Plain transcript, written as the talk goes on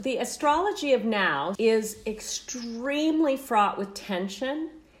The astrology of now is extremely fraught with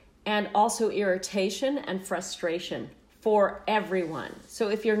tension and also irritation and frustration for everyone. So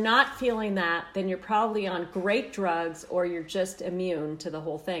if you're not feeling that, then you're probably on great drugs or you're just immune to the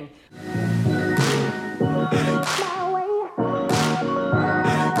whole thing.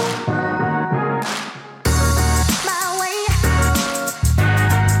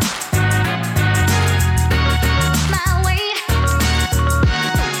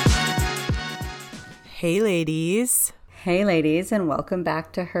 Hey ladies. Hey ladies, and welcome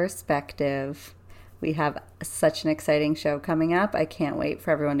back to Herspective. We have such an exciting show coming up. I can't wait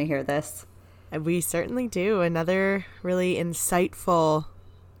for everyone to hear this. We certainly do. Another really insightful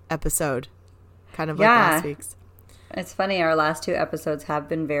episode, kind of like last week's. It's funny, our last two episodes have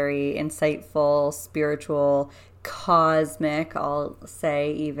been very insightful, spiritual, cosmic, I'll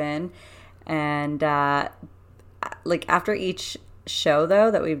say even. And like after each show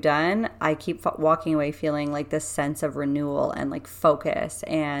though that we've done, I keep walking away feeling like this sense of renewal and like focus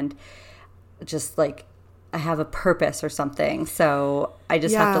and just like I have a purpose or something. So I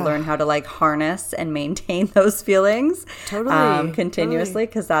just have to learn how to like harness and maintain those feelings continuously,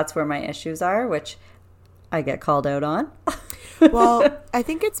 because that's where my issues are, which I get called out on. Well, I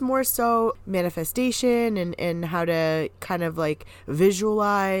think it's more so manifestation and how to kind of like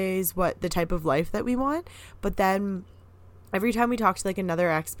visualize what the type of life that we want. But then every time we talk to like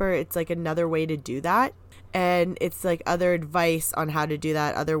another expert, it's like another way to do that. And it's like other advice on how to do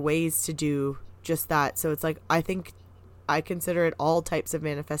that, other ways to do just that. So it's like, I think I consider it all types of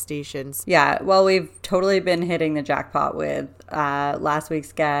manifestations. Yeah, well, we've totally been hitting the jackpot with last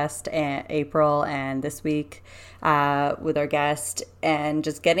week's guest, April, and this week with our guest, and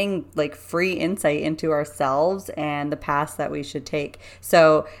just getting like free insight into ourselves and the paths that we should take.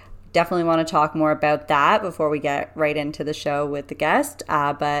 So definitely want to talk more about that before we get right into the show with the guest.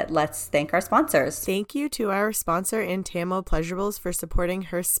 But let's thank our sponsors. Thank you to our sponsor, Intamo Pleasurables, for supporting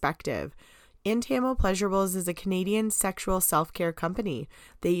Herspective. Intamo Pleasurables is a Canadian sexual self-care company.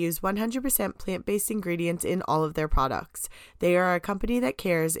 They use 100% plant-based ingredients in all of their products. They are a company that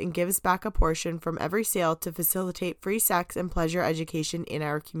cares and gives back a portion from every sale to facilitate free sex and pleasure education in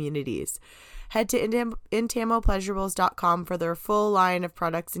our communities. Head to intamopleasurables.com for their full line of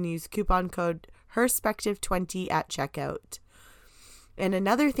products and use coupon code HERSPECTIVE20 at checkout. And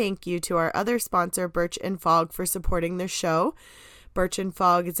another thank you to our other sponsor, Birch & Fogg, for supporting the show. Birch &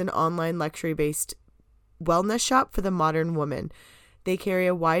 Fogg is an online luxury-based wellness shop for the modern woman. They carry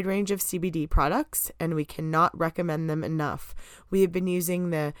a wide range of CBD products, and we cannot recommend them enough. We have been using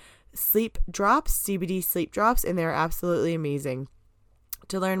the sleep drops, CBD sleep drops, and they're absolutely amazing.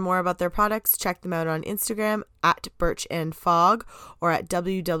 To learn more about their products, check them out on Instagram at Birch & Fogg or at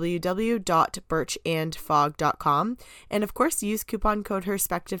www.birchandfogg.com. And of course, use coupon code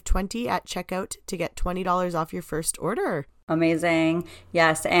HERSPECTIVE20 at checkout to get $20 off your first order. Amazing.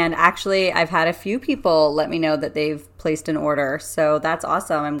 Yes. And actually, I've had a few people let me know that they've placed an order. So that's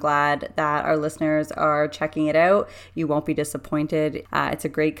awesome. I'm glad that our listeners are checking it out. You won't be disappointed. It's a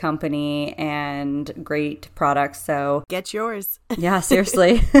great company and great products. So get yours. Yeah,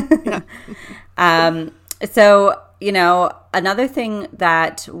 seriously. So, you know, another thing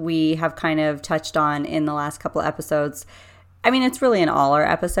that we have kind of touched on in the last couple of episodes, I mean, it's really in all our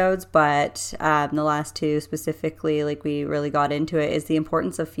episodes, but the last two specifically, like we really got into it, is the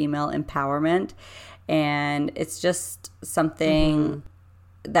importance of female empowerment. And it's just something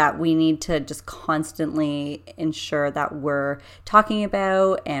that we need to just constantly ensure that we're talking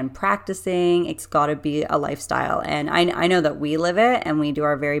about and practicing. It's got to be a lifestyle. And I know that we live it and we do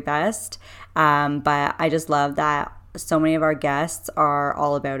our very best. But I just love that so many of our guests are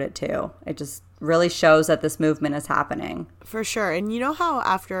all about it too. It just really shows that this movement is happening. For sure. And you know how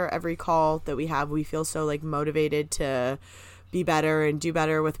after every call that we have, we feel so like motivated to be better and do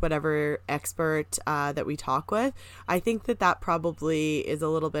better with whatever expert that we talk with? I think that probably is a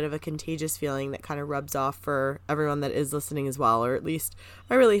little bit of a contagious feeling that kind of rubs off for everyone that is listening as well, or at least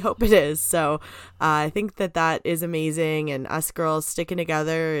I really hope it is. So I think that is amazing, and us girls sticking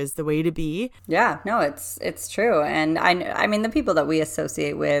together is the way to be. Yeah, no, it's true. And I mean, the people that we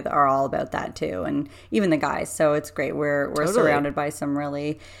associate with are all about that too, and even the guys. So it's great. We're totally surrounded by some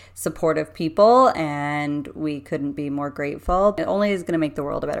really supportive people, and we couldn't be more grateful. It only is going to make the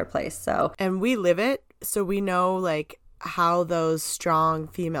world a better place. So, and we live it, so we know like how those strong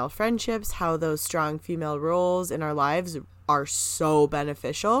female friendships, how those strong female roles in our lives are so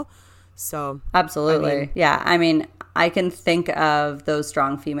beneficial. So absolutely. I mean, I can think of those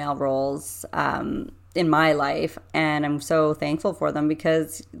strong female roles in my life, and I'm so thankful for them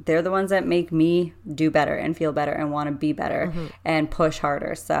because they're the ones that make me do better and feel better and want to be better and push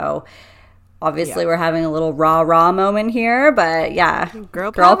harder. So obviously we're having a little rah moment here, but yeah,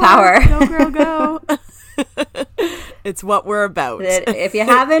 girl power. Go girl go. It's what we're about. If you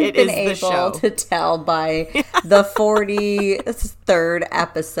haven't been able to tell by the 43rd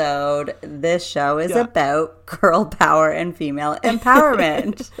episode, this show is about girl power and female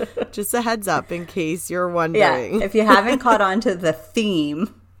empowerment. Just a heads up in case you're wondering. Yeah, if you haven't caught on to the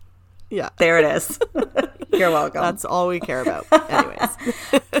theme, there it is. You're welcome. That's all we care about.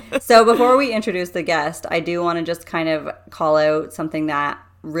 Anyways. So before we introduce the guest, I do want to just kind of call out something that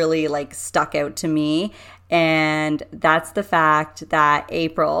really like stuck out to me. And that's the fact that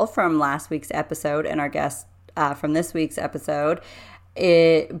April from last week's episode and our guest from this week's episode,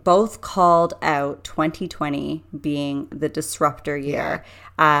 it both called out 2020 being the disruptor year.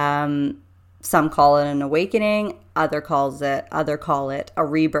 Some call it an awakening, other call it a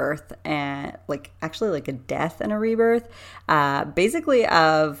rebirth, and like a death and a rebirth, basically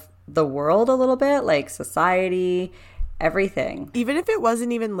of the world a little bit, like society, everything. Even if it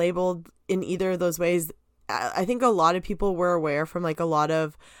wasn't even labeled in either of those ways, I think a lot of people were aware from like a lot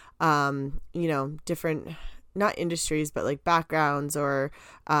of, different, not industries, but like backgrounds or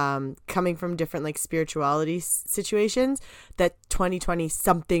coming from different like spirituality situations, that 2020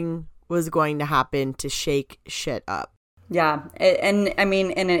 something was going to happen to shake shit up. Yeah. And I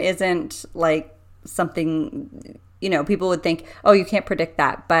mean, and it isn't like something, people would think, oh, you can't predict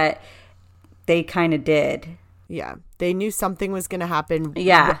that, but they kind of did. Yeah, they knew something was going to happen.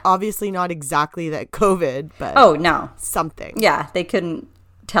 Yeah. Obviously not exactly that COVID, but... Oh, no. Something. Yeah, they couldn't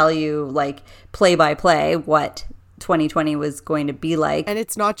tell you, like, play by play what 2020 was going to be like. And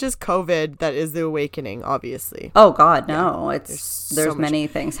it's not just COVID that is the awakening, obviously. Oh, God, no. Yeah. There's many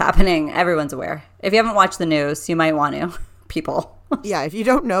things happening. Everyone's aware. If you haven't watched the news, you might want to, people. Yeah, if you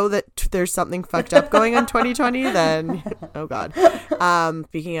don't know that there's something fucked up going on 2020, then... Oh, God.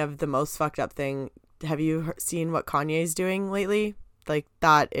 Speaking of the most fucked up thing... Have you seen what Kanye's doing lately? Like,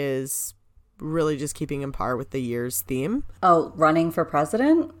 that is really just keeping in par with the year's theme. Oh, running for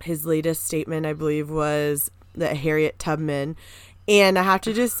president? His latest statement, I believe, was that Harriet Tubman. And I have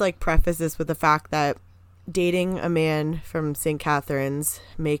to just, like, preface this with the fact that dating a man from St. Catharines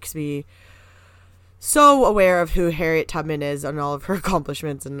makes me so aware of who Harriet Tubman is and all of her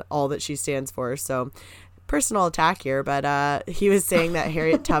accomplishments and all that she stands for. So... personal attack here, but he was saying that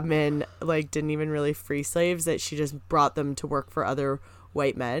Harriet Tubman like didn't even really free slaves, that she just brought them to work for other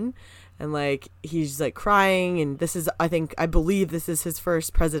white men, and like he's like crying, and this is I believe this is his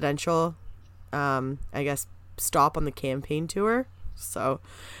first presidential I guess stop on the campaign tour, so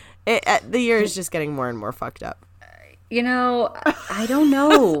the year is just getting more and more fucked up. I don't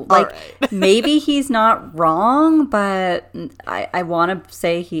know. Like, right. Maybe he's not wrong, but I want to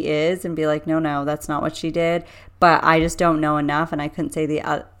say he is and be like, no, that's not what she did. But I just don't know enough, and I couldn't say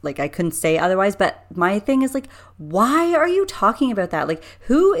I couldn't say otherwise. But my thing is like, why are you talking about that? Like,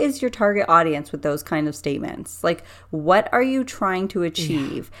 who is your target audience with those kind of statements? Like, what are you trying to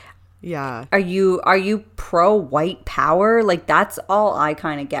achieve? Yeah. Are you pro white power? Like, that's all I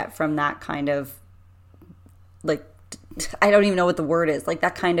kind of get from that kind of like. I don't even know what the word is, like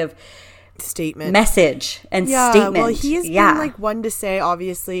that kind of statement, message and statement. Well, he's been like one to say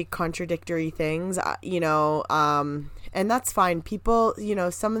obviously contradictory things, and that's fine. People,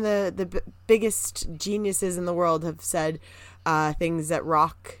 some of the biggest geniuses in the world have said things that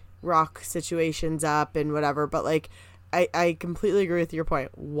rock situations up and whatever, but like I completely agree with your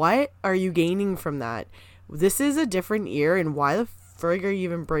point. What are you gaining from that? This is a different year, and why the frig are you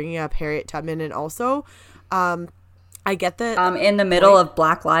even bringing up Harriet Tubman? And also I get that in the middle of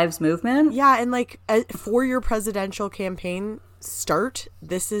Black Lives Movement. Yeah, and like for your presidential campaign start,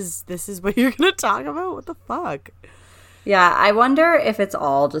 this is what you're gonna talk about? What the fuck? Yeah, I wonder if it's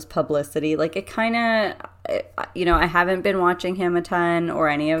all just publicity. Like, it kind of, I haven't been watching him a ton or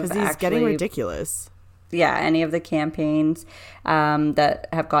any of because he's getting ridiculous. Yeah, any of the campaigns that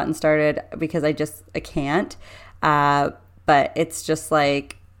have gotten started, because I can't. But it's just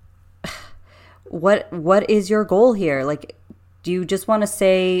like. What is your goal here? Like, do you just want to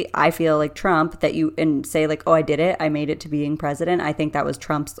say, I feel like Trump, and say like, oh, I did it, I made it to being president? I think that was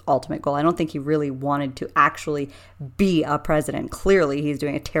Trump's ultimate goal. I don't think he really wanted to actually be a president. Clearly, he's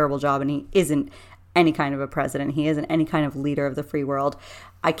doing a terrible job, and he isn't any kind of a president. He isn't any kind of leader of the free world.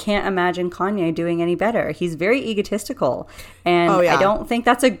 I can't imagine Kanye doing any better. He's very egotistical, and I don't think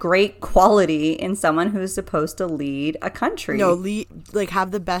that's a great quality in someone who's supposed to lead a country. No,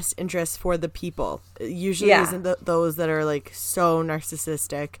 have the best interests for the people. It usually isn't those that are like so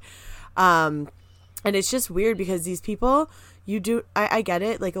narcissistic. And it's just weird because these people, I get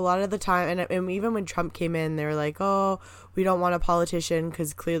it. Like a lot of the time, and even when Trump came in, they were like, oh, we don't want a politician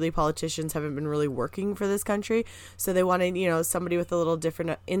because clearly politicians haven't been really working for this country. So they wanted, somebody with a little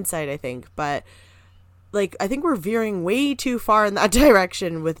different insight, I think. But like, I think we're veering way too far in that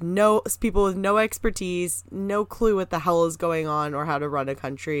direction with people with no expertise, no clue what the hell is going on or how to run a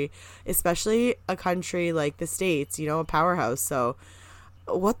country, especially a country like the States, a powerhouse. So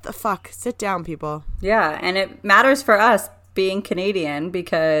what the fuck? Sit down, people. Yeah, and it matters for us being Canadian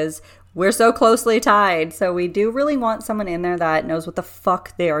because we're so closely tied. So we do really want someone in there that knows what the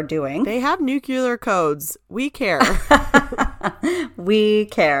fuck they are doing. They have nuclear codes. We care. We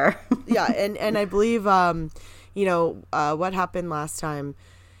care. Yeah, and I believe, what happened last time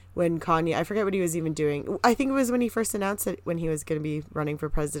when Kanye, I forget what he was even doing. I think it was when he first announced it, when he was going to be running for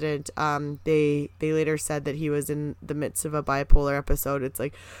president. They later said that he was in the midst of a bipolar episode. It's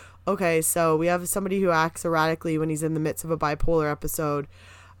like, okay, so we have somebody who acts erratically when he's in the midst of a bipolar episode.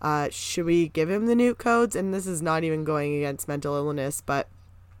 Should we give him the nuke codes? And this is not even going against mental illness, but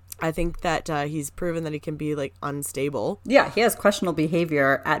I think that he's proven that he can be like unstable. Yeah, he has questionable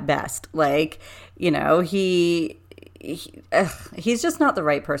behavior at best. Like, he's just not the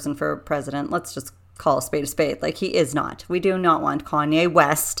right person for president. Let's just call a spade a spade. Like, he is not. We do not want Kanye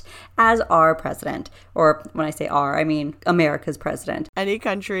West as our president. Or when I say our, I mean America's president. Any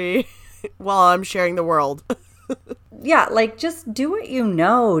country while I'm sharing the world. Yeah, like, just do what you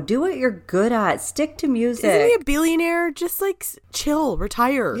know. Do what you're good at. Stick to music. Isn't he a billionaire? Just, like, chill.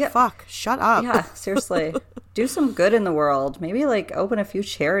 Retire. Yeah. Fuck. Shut up. Yeah, seriously. Do some good in the world. Maybe, like, open a few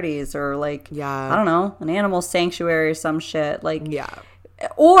charities or, like, I don't know, an animal sanctuary or some shit. Like, yeah.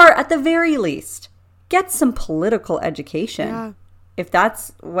 Or, at the very least, get some political education. Yeah. If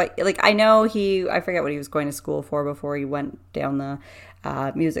that's what, like, I know I forget what he was going to school for before he went down the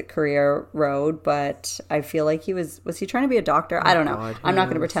music career road, but I feel like was he trying to be a doctor? I don't know. God, I'm not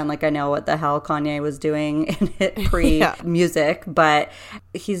going to pretend like I know what the hell Kanye was doing in pre-music, but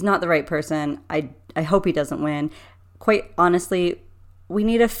he's not the right person. I hope he doesn't win. Quite honestly, we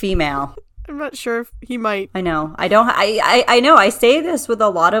need a female. I'm not sure if he might. I know. I don't. I know. I say this with a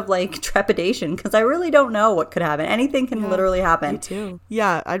lot of like trepidation because I really don't know what could happen. Anything can literally happen. Me too.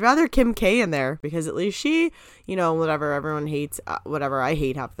 Yeah, I'd rather Kim K in there because at least she, whatever everyone hates, whatever I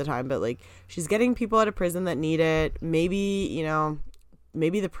hate half the time, but like she's getting people out of prison that need it. Maybe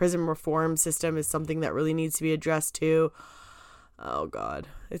maybe the prison reform system is something that really needs to be addressed too. Oh, God.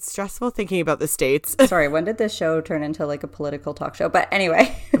 It's stressful thinking about the States. Sorry, when did this show turn into like a political talk show? But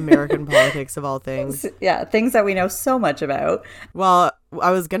anyway. American politics of all things. Yeah, things that we know so much about. Well,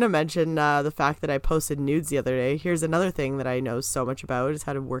 I was going to mention the fact that I posted nudes the other day. Here's another thing that I know so much about is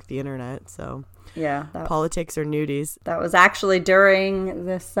how to work the internet. So, yeah. Politics or nudies. That was actually during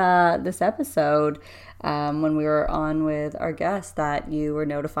this episode when we were on with our guest that you were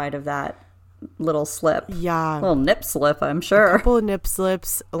notified of that little slip. Yeah. Little nip slip, I'm sure. A couple of nip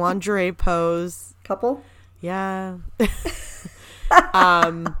slips, a lingerie pose. Couple? Yeah.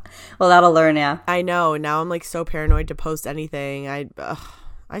 Well, that'll learn ya. I know. Now I'm like so paranoid to post anything.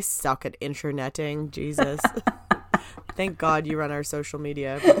 I suck at interneting. Jesus. Thank God you run our social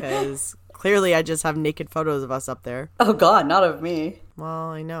media because clearly I just have naked photos of us up there. Oh God, not of me. Well,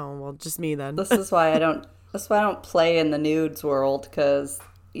 I know. Well, just me then. This is why I don't play in the nudes world because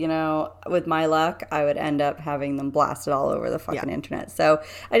with my luck, I would end up having them blasted all over the fucking internet. So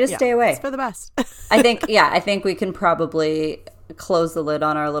I just stay away. It's for the best. I think we can probably close the lid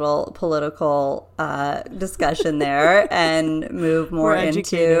on our little political discussion there and move more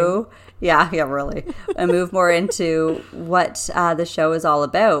into really, and move more into what the show is all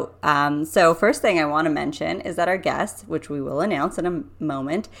about. So first thing I want to mention is that our guest, which we will announce in a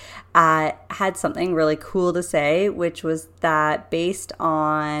moment, had something really cool to say, which was that based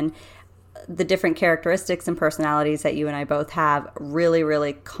on the different characteristics and personalities that you and I both have really,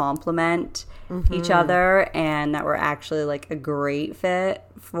 really complement each other, and that we're actually like a great fit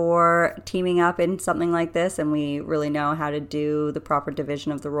for teaming up in something like this, and we really know how to do the proper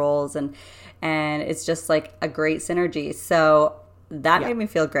division of the roles, and it's just like a great synergy. So that made me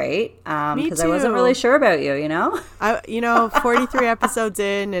feel great because I wasn't really sure about you. 43 episodes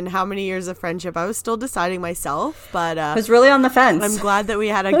in and how many years of friendship, I was still deciding myself, but I was really on the fence. I'm glad that we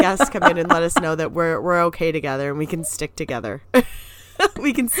had a guest come in and let us know that we're okay together and we can stick together.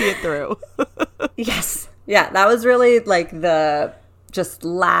 We can see it through. Yes. Yeah, that was really like the just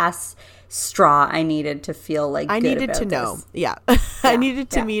last straw I needed to feel like I good needed about to know. this. Yeah. I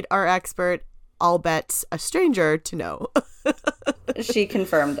needed to meet our expert I'll bet a stranger to know. She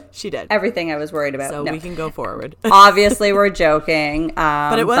confirmed. She did. Everything I was worried about. So we can go forward. Obviously, we're joking.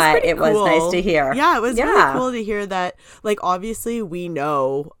 But it was pretty cool. Was nice to hear. Yeah, it was really cool to hear that. Like, obviously, we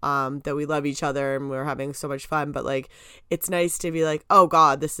know that we love each other and we're having so much fun. But, like, it's nice to be like, oh,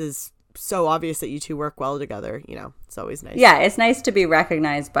 God, this is so obvious that you two work well together. You know, it's always nice. Yeah, it's nice to be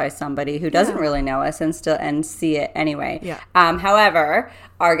recognized by somebody who doesn't really know us and see it anyway. Yeah. However,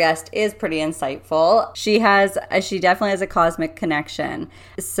 our guest is pretty insightful. She definitely has a cosmic connection.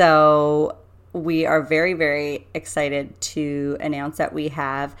 So we are very, very excited to announce that we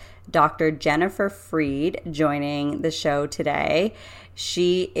have Dr. Jennifer Freed joining the show today.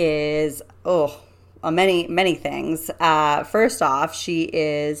 She is, many things. First off, she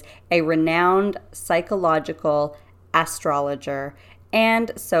is a renowned psychological astrologer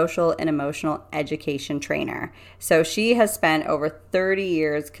and social and emotional education trainer. So she has spent over 30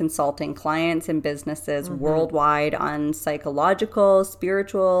 years consulting clients and businesses worldwide on psychological,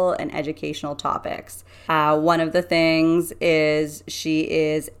 spiritual, and educational topics. One of the things is she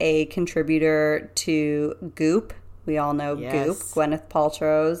is a contributor to Goop. We all know Goop, Gwyneth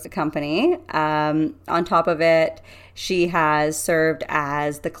Paltrow's company. On top of it, she has served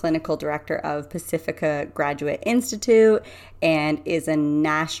as the clinical director of Pacifica Graduate Institute and is a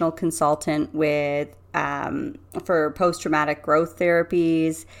national consultant for post-traumatic growth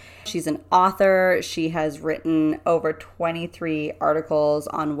therapies. She's an author. She has written over 23 articles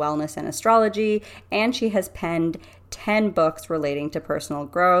on wellness and astrology, and she has penned 10 books relating to personal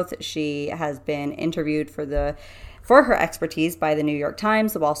growth. She has been interviewed for her expertise by the New York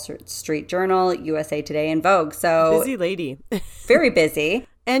Times, the Wall Street Journal, USA Today, and Vogue. So busy lady. Very busy.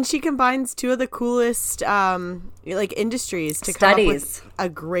 And she combines two of the coolest industries to come up with a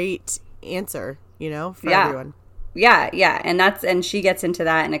great answer, for everyone. Yeah. And she gets into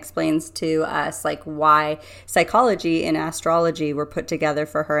that and explains to us like why psychology and astrology were put together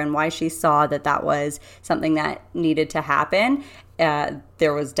for her and why she saw that was something that needed to happen.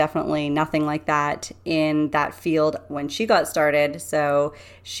 There was definitely nothing like that in that field when she got started. So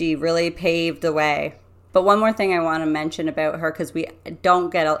she really paved the way. But one more thing I want to mention about her, because we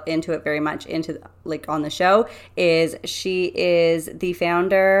don't get into it very much on the show, is she is the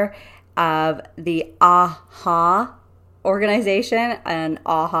founder of the AHA organization, and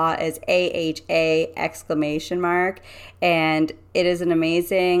AHA is AHA ! And it is an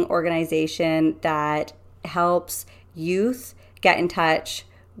amazing organization that helps youth get in touch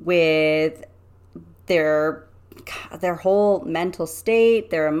with their whole mental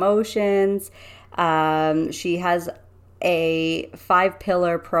state, their emotions. She has a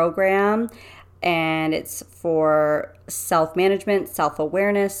 5-pillar program, and it's for self-management,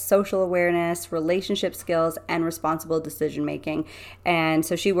 self-awareness, social awareness, relationship skills, and responsible decision-making. And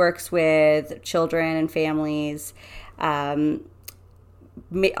so she works with children and families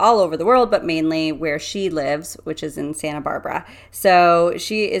all over the world, but mainly where she lives, which is in Santa Barbara. So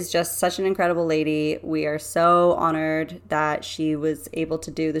she is just such an incredible lady. We are so honored that she was able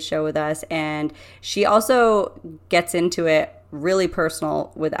to do the show with us. And she also gets into it really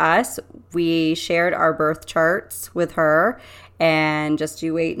personal with us. We shared our birth charts with her, and just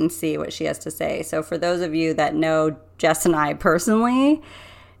you wait and see what she has to say. So for those of you that know Jess and I personally,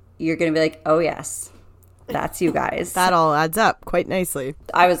 you're going to be like, oh yes, that's you guys. That all adds up quite nicely.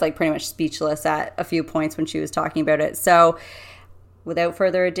 I was like pretty much speechless at a few points when she was talking about it. So without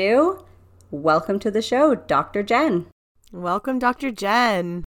further ado, welcome to the show, Dr. Jen. Welcome, Dr.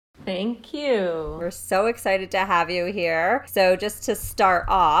 Jen. Thank you. We're so excited to have you here. So just to start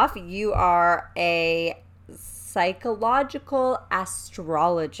off, you are a psychological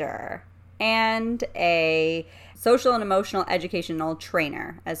astrologer and a social and emotional educational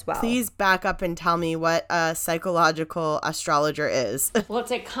trainer as well. Please back up and tell me what a psychological astrologer is. Well,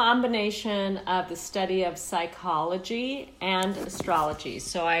 it's a combination of the study of psychology and astrology.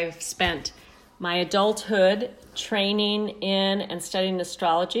 So I've spent my adulthood training in and studying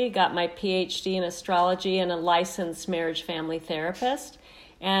astrology, got my PhD in astrology and a licensed marriage family therapist.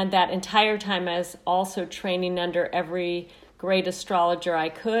 And that entire time I was also training under every great astrologer I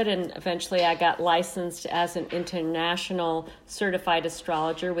could, and eventually I got licensed as an international certified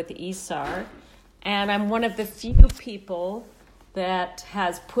astrologer with ESAR. And I'm one of the few people that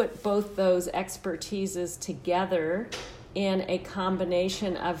has put both those expertises together in a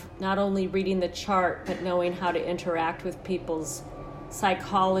combination of not only reading the chart, but knowing how to interact with people's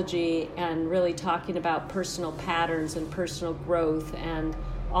psychology and really talking about personal patterns and personal growth and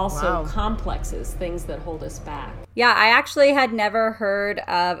also complexes, things that hold us back. Yeah, I actually had never heard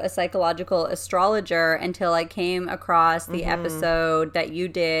of a psychological astrologer until I came across the episode that you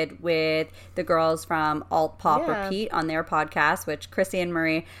did with the girls from Alt Pop Repeat on their podcast, which Chrissy and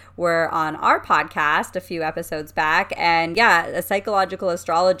Marie were on our podcast a few episodes back. And yeah, a psychological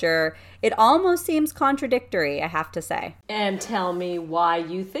astrologer, it almost seems contradictory, I have to say. And tell me why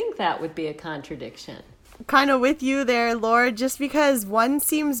you think that would be a contradiction. Kind of with you there, Laura, just because one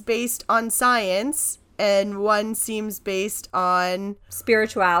seems based on science and one seems based on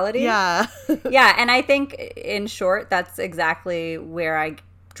spirituality. Yeah. Yeah, and I think in short, that's exactly where I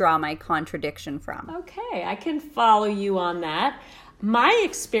draw my contradiction from. Okay, I can follow you on that. My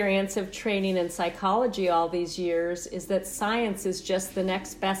experience of training in psychology all these years is that science is just the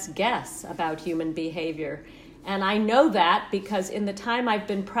next best guess about human behavior. And I know that because in the time I've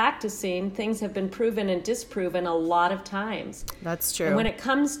been practicing, things have been proven and disproven a lot of times. That's true. And when it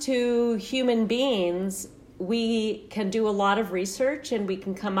comes to human beings, we can do a lot of research and we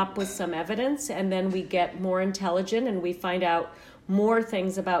can come up with some evidence, and then we get more intelligent and we find out more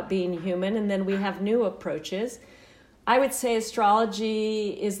things about being human, and then we have new approaches. I would say astrology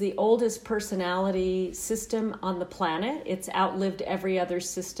is the oldest personality system on the planet. It's outlived every other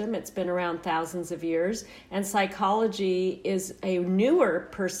system. It's been around thousands of years. And psychology is a newer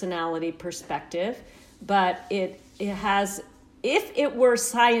personality perspective, but it has, if it were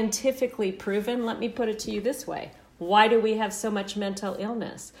scientifically proven, let me put it to you this way. Why do we have so much mental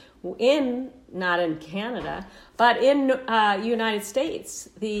illness? Not in Canada, but in United States,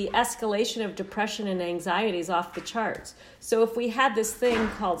 the escalation of depression and anxiety is off the charts. So if we had this thing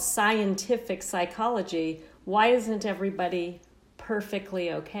called scientific psychology, why isn't everybody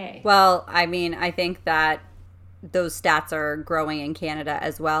perfectly okay? Well, I mean, I think that those stats are growing in Canada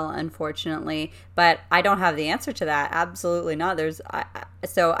as well, unfortunately, but I don't have the answer to that. Absolutely not.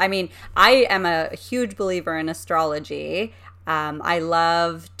 I am a huge believer in astrology. I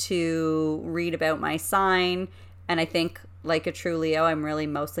love to read about my sign, and I think, like a true Leo, I'm really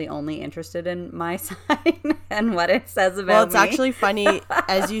mostly only interested in my sign and what it says about me. Well, it's actually funny,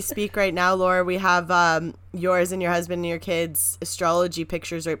 as you speak right now, Laura, we have yours and your husband and your kids' astrology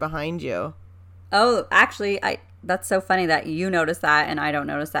pictures right behind you. Oh, actually, that's so funny that you notice that and I don't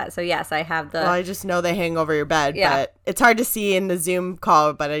notice that. So yes, I have the... Well, I just know they hang over your bed, but it's hard to see in the Zoom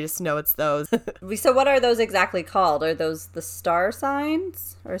call, but I just know it's those. So what are those exactly called? Are those the star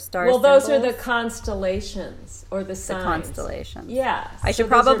signs or star symbols? Those are the constellations or the signs. The constellations. Yeah. I should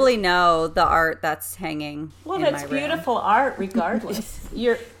probably know the art that's hanging in my room. Well, it's beautiful art regardless.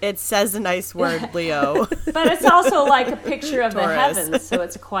 It says a nice word, Leo. But it's also like a picture of the heavens, so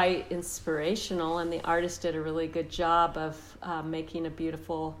it's quite inspirational, and the artist did a really good job of making a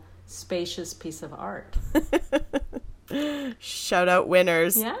beautiful, spacious piece of art. Shout out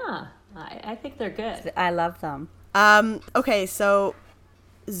winners. Yeah, I think they're good. I love them. Okay, so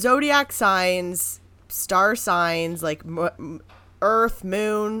zodiac signs, star signs, like Earth,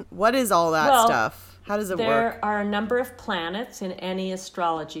 Moon, what is all that stuff? How does it work? There are a number of planets in any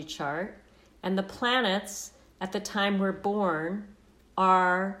astrology chart, and the planets at the time we're born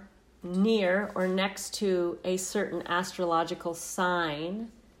are near or next to a certain astrological sign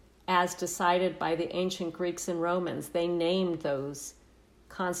as decided by the ancient Greeks and Romans. They named those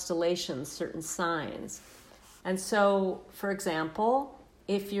constellations certain signs. And so, for example,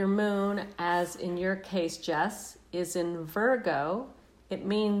 if your moon, as in your case, Jess, is in Virgo, it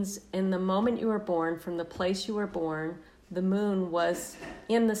means in the moment you were born, from the place you were born, the moon was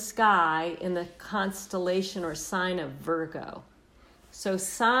in the sky in the constellation or sign of Virgo. So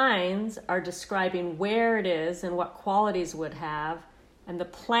signs are describing where it is and what qualities it would have, and the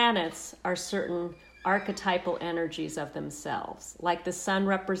planets are certain archetypal energies of themselves. Like the sun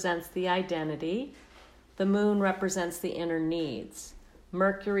represents the identity, the moon represents the inner needs,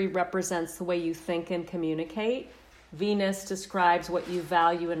 Mercury represents the way you think and communicate, Venus describes what you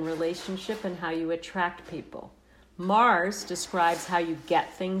value in relationship and how you attract people, Mars describes how you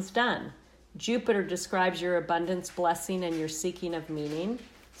get things done, Jupiter describes your abundance, blessing, and your seeking of meaning.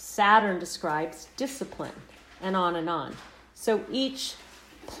 Saturn describes discipline, and on and on. So each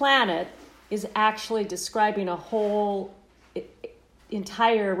planet is actually describing a whole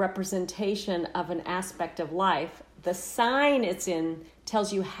entire representation of an aspect of life. The sign it's in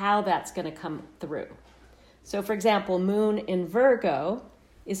tells you how that's going to come through. So, for example, moon in Virgo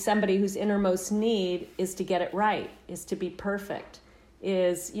is somebody whose innermost need is to get it right, is to be perfect,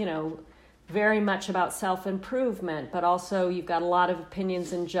 is, very much about self-improvement, but also you've got a lot of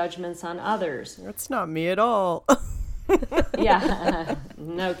opinions and judgments on others. That's not me at all. Yeah,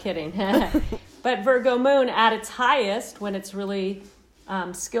 no kidding. But Virgo moon at its highest, when it's really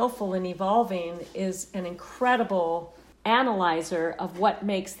skillful in evolving, is an incredible analyzer of what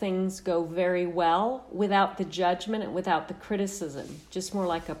makes things go very well without the judgment and without the criticism, just more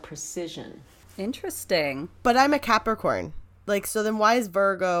like a precision. Interesting. But I'm a Capricorn. Like, so then why is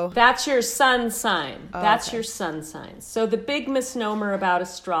Virgo? That's your sun sign. That's okay. your sun sign. So the big misnomer about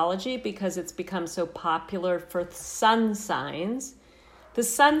astrology, because it's become so popular for sun signs, the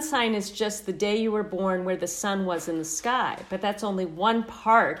sun sign is just the day you were born where the sun was in the sky. But that's only one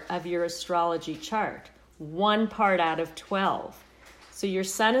part of your astrology chart. One part out of 12. So your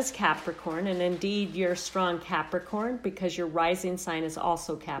sun is Capricorn, and indeed you're a strong Capricorn because your rising sign is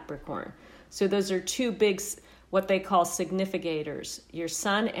also Capricorn. So those are two big, what they call significators, your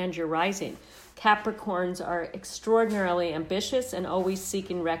sun and your rising. Capricorns are extraordinarily ambitious and always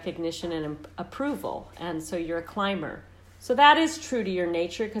seeking recognition and approval. And so you're a climber. So that is true to your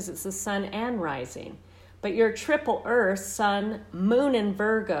nature because it's the sun and rising. But your triple earth, sun, moon in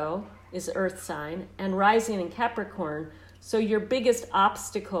Virgo is earth sign, and rising in Capricorn. So your biggest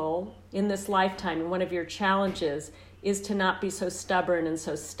obstacle in this lifetime, and one of your challenges, is to not be so stubborn and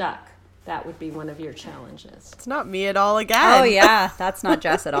so stuck. That would be one of your challenges. It's not me at all again. Oh, yeah. That's not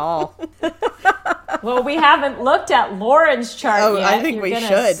Jess at all. Well, we haven't looked at Lauren's chart yet. I think we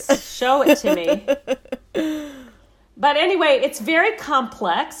should. Show it to me. But anyway, it's very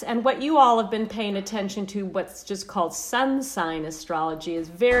complex, and what you all have been paying attention to, what's just called sun sign astrology, is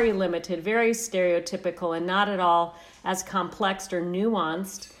very limited, very stereotypical, and not at all as complex or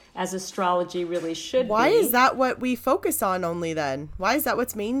nuanced as astrology really should be. Why is that what we focus on only then? Why is that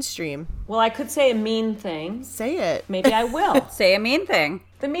what's mainstream? Well, I could say a mean thing. Say it. Maybe I will. Say a mean thing.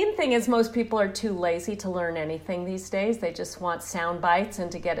 The mean thing is most people are too lazy to learn anything these days. They just want sound bites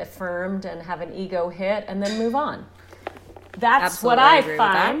and to get affirmed and have an ego hit and then move on. That's Absolutely what I agree with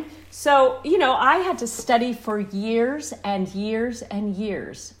find. that. So, I had to study for years and years and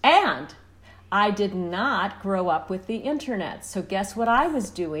years. And I did not grow up with the internet. So guess what I was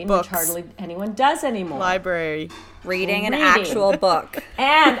doing, Books. which hardly anyone does anymore. Library. Reading an actual book.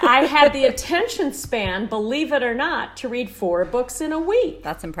 And I had the attention span, believe it or not, to read 4 books in a week.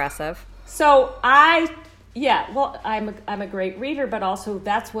 That's impressive. So I'm a great reader, but also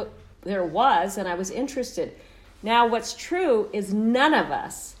that's what there was, and I was interested. Now, what's true is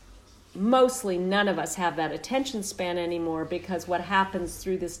mostly none of us have that attention span anymore, because what happens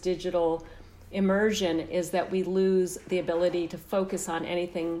through this digital immersion is that we lose the ability to focus on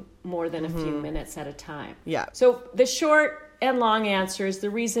anything more than a few minutes at a time. Yeah. So the short and long answer is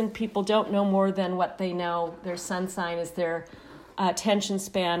the reason people don't know more than what they know, their sun sign, is their attention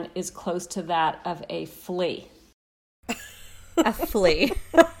span is close to that of a flea. A flea.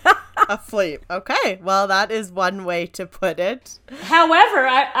 A flea. Okay. Well, that is one way to put it. However,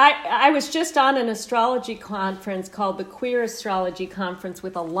 I was just on an astrology conference called the Queer Astrology Conference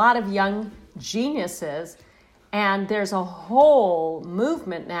with a lot of young geniuses, and there's a whole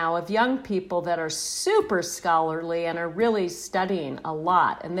movement now of young people that are super scholarly and are really studying a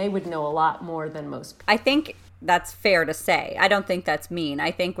lot, and they would know a lot more than most people. I think that's fair to say. I don't think that's mean.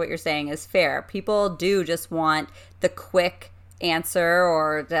 I think what you're saying is fair. People do just want the quick answer,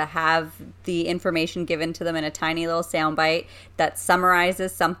 or to have the information given to them in a tiny little soundbite that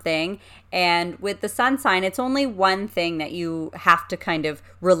summarizes something. And with the sun sign, it's only one thing that you have to kind of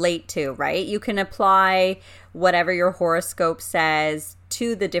relate to, right? You can apply whatever your horoscope says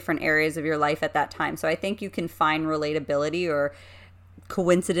to the different areas of your life at that time. So I think you can find relatability or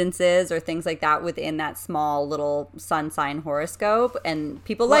coincidences or things like that within that small little sun sign horoscope, and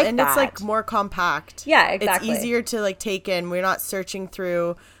people like and that. It's like more compact. Yeah, exactly. It's easier to like take in. We're not searching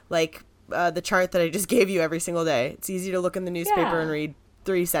through like the chart that I just gave you every single day. It's easy to look in the newspaper and read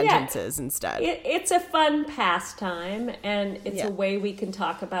 3 sentences instead. It's a fun pastime, and it's a way we can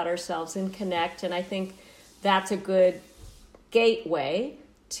talk about ourselves and connect, and I think that's a good gateway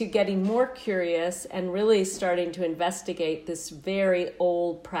to getting more curious and really starting to investigate this very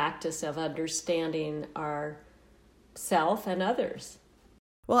old practice of understanding our self and others.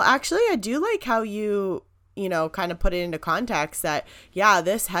 Well, actually, I do like how you kind of put it into context that,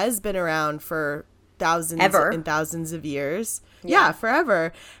 this has been around for thousands and thousands of years. Yeah,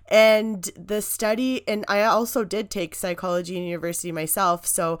 forever. And the study, and I also did take psychology in university myself,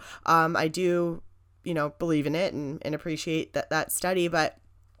 so I do, believe in it and appreciate that study, but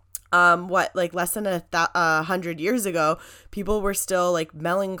less than 100 years ago, people were still like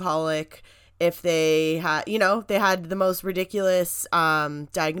melancholic if they had, they had the most ridiculous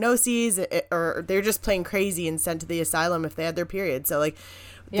diagnoses, or they're just plain crazy and sent to the asylum if they had their period. So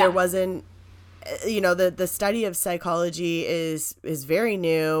there wasn't the study of psychology is very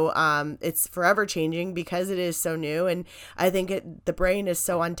new. It's forever changing because it is so new, and I think the brain is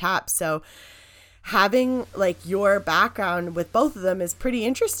so untapped. So having like your background with both of them is pretty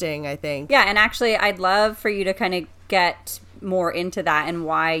interesting, I think. Yeah, and actually I'd love for you to kind of get more into that and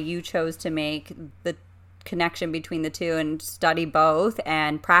why you chose to make the connection between the two and study both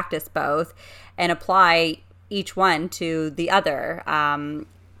and practice both and apply each one to the other,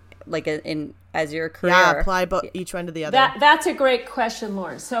 as your career. Yeah, apply each one to the other. That's a great question,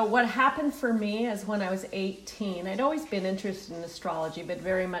 Lauren. So what happened for me is when I was 18, I'd always been interested in astrology, but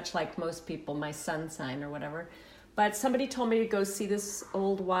very much like most people, my sun sign or whatever. But somebody told me to go see this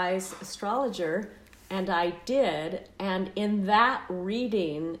old wise astrologer, and I did. And in that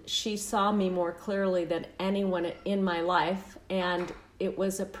reading, she saw me more clearly than anyone in my life. And it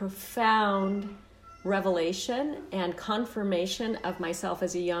was a profound revelation and confirmation of myself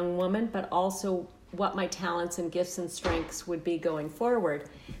as a young woman, but also what my talents and gifts and strengths would be going forward.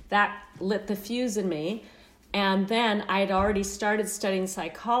 That lit the fuse in me. And then I had already started studying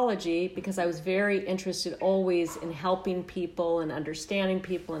psychology because I was very interested always in helping people and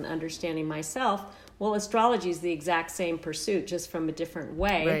understanding myself. Well, astrology is the exact same pursuit, just from a different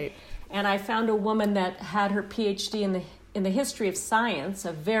way. Right. And I found a woman that had her PhD in the history of science,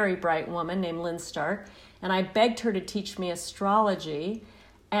 a very bright woman named Lynn Stark, and I begged her to teach me astrology.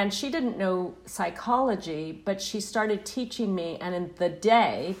 And she didn't know psychology, but she started teaching me, and in the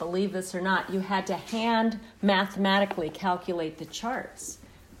day, believe this or not, you had to hand mathematically calculate the charts.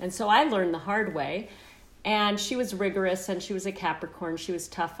 And so I learned the hard way. And she was rigorous, and she was a Capricorn. She was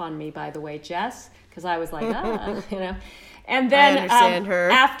tough on me, by the way, Jess, because I was like, And then I understand her.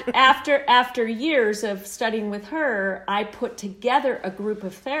 after years of studying with her, I put together a group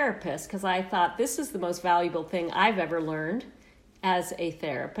of therapists because I thought this is the most valuable thing I've ever learned as a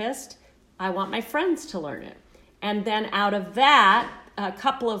therapist. I want my friends to learn it. And then out of that, a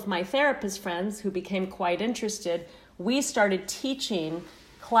couple of my therapist friends who became quite interested, we started teaching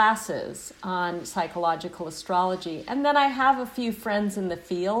classes on psychological astrology. And then I have a few friends in the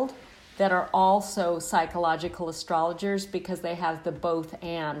field that are also psychological astrologers because they have the both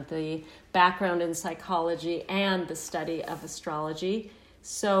and, the background in psychology and the study of astrology.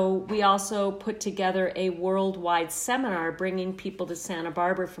 So we also put together a worldwide seminar bringing people to Santa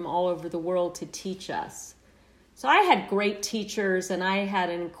Barbara from all over the world to teach us. So I had great teachers, and I had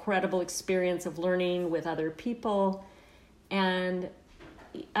an incredible experience of learning with other people, and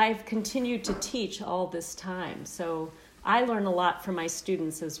I've continued to teach all this time. So I learn a lot from my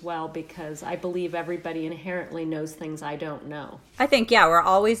students as well because I believe everybody inherently knows things I don't know. I think, we're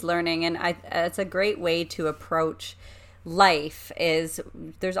always learning, and it's a great way to approach life. Is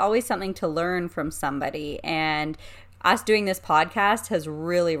there's always something to learn from somebody, and us doing this podcast has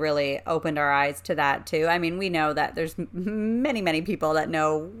really, really opened our eyes to that too. I mean, we know that there's many, many people that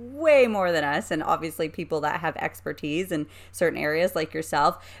know way more than us, and obviously people that have expertise in certain areas like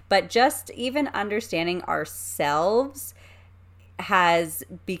yourself, but just even understanding ourselves has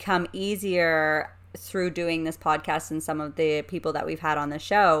become easier through doing this podcast and some of the people that we've had on the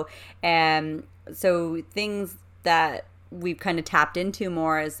show. And so things that we've kind of tapped into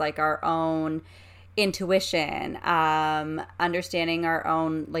more is like our own intuition, understanding our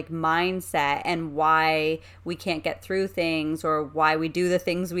own like mindset and why we can't get through things or why we do the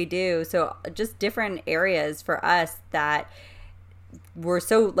things we do. So just different areas for us that we're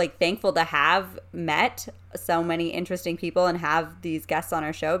so like thankful to have met so many interesting people and have these guests on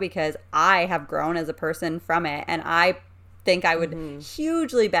our show, because I have grown as a person from it. And I think I would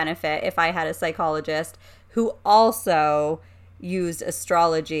hugely benefit if I had a psychologist who also used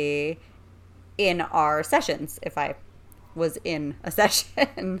astrology in our sessions, if I was in a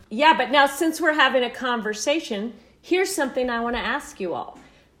session. Yeah, but now since we're having a conversation, here's something I want to ask you all.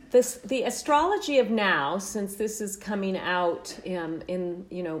 The astrology of now, since this is coming out in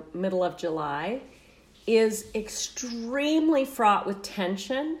middle of July, is extremely fraught with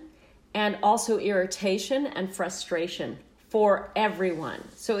tension and also irritation and frustration for everyone.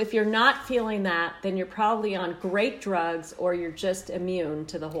 So if you're not feeling that, then you're probably on great drugs or you're just immune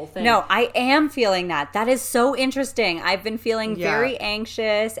to the whole thing. No, I am feeling that. That is so interesting. I've been feeling very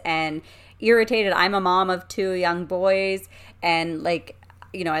anxious and irritated. I'm a mom of 2 young boys, and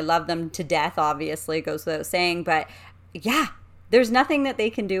I love them to death, obviously, it goes without saying, but yeah, there's nothing that they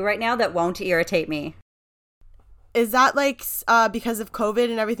can do right now that won't irritate me. Is that because of COVID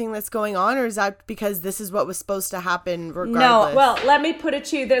and everything that's going on, or is that because this is what was supposed to happen regardless? No, well, let me put it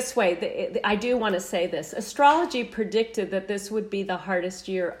to you this way. I do want to say this. Astrology predicted that this would be the hardest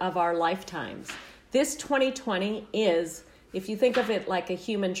year of our lifetimes. This 2020 is if you think of it like a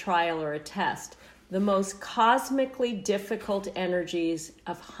human trial or a test, the most cosmically difficult energies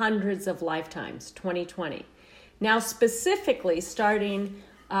of hundreds of lifetimes, 2020. Now, specifically, starting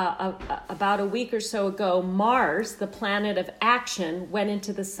about a week or so ago, Mars, the planet of action, went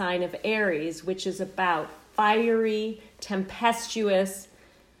into the sign of Aries, which is about fiery, tempestuous,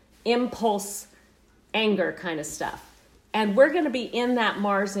 impulse, anger kind of stuff. And we're going to be in that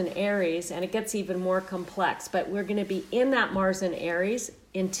Mars in Aries, and it gets even more complex, but we're going to be in that Mars in Aries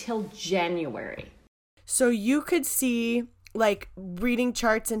until January. So you could see, like, reading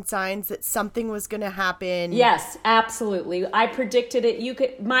charts and signs that something was going to happen. Yes, absolutely. I predicted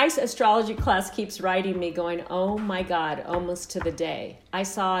it. My astrology class keeps writing me going, oh my God, almost to the day. I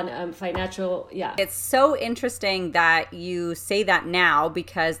saw an financial, It's so interesting that you say that now,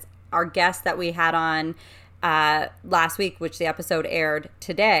 because our guest that we had on last week, which the episode aired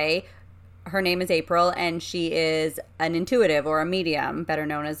today, her name is April, and she is an intuitive or a medium, better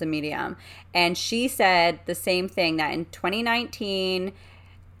known as a medium. And she said the same thing, that in 2019,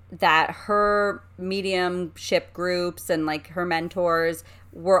 that her mediumship groups and like her mentors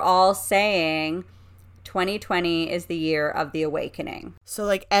were all saying 2020 is the year of the awakening. So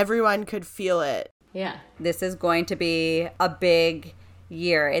like everyone could feel it. Yeah. This is going to be a big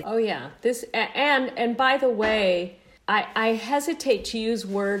year. Oh yeah. This and by the way, I hesitate to use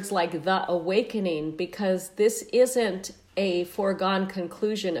words like the awakening, because this isn't a foregone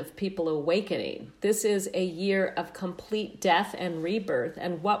conclusion of people awakening. This is a year of complete death and rebirth,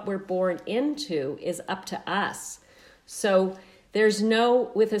 and what we're born into is up to us. So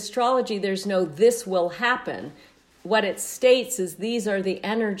with astrology, there's no this will happen. What it states is these are the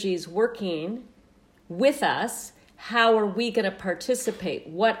energies working with us. How are we going to participate?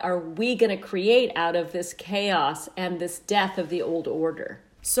 What are we going to create out of this chaos and this death of the old order?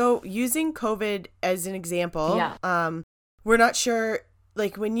 So using COVID as an example, we're not sure,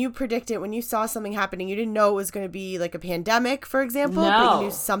 like when you predict it, when you saw something happening, you didn't know it was going to be like a pandemic, for example, but you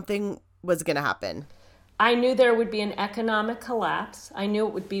knew something was going to happen. I knew there would be an economic collapse. I knew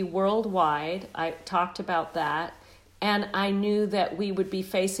it would be worldwide. I talked about that. And I knew that we would be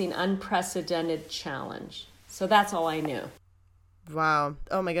facing unprecedented challenge. So that's all I knew. Wow.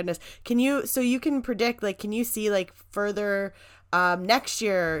 Oh my goodness. So you can predict, like, can you see like further next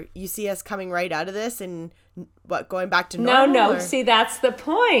year you see us coming right out of this and going back to normal? No. See, that's the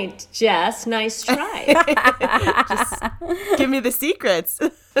point, Jess. Nice try. Just give me the secrets.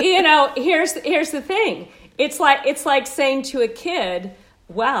 Here's the thing. It's like saying to a kid,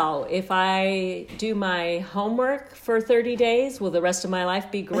 wow, if I do my homework for 30 days, will the rest of my life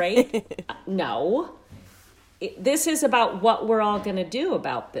be great? No. This is about what we're all going to do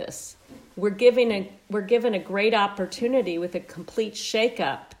about this. We're given a great opportunity with a complete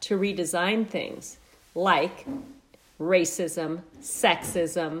shakeup to redesign things like racism,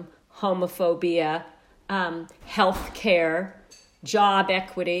 sexism, homophobia, healthcare, job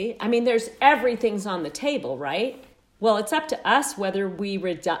equity. I mean, everything's on the table, right? Well, it's up to us whether we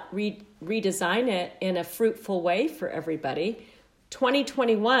redesign it in a fruitful way for everybody.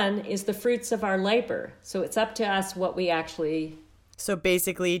 2021 is the fruits of our labor. So it's up to us what we actually... So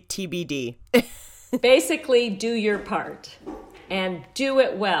basically TBD. Basically do your part and do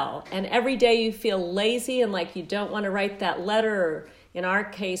it well. And every day you feel lazy and like you don't want to write that letter, or in our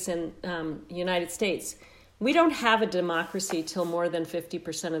case in the United States, we don't have a democracy till more than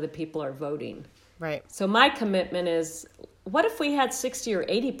 50% of the people are voting. Right. So my commitment is, what if we had 60 or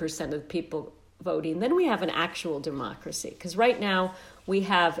 80% of the people voting? Then we have an actual democracy. Because right now we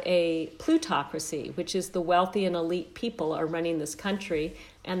have a plutocracy, which is the wealthy and elite people are running this country,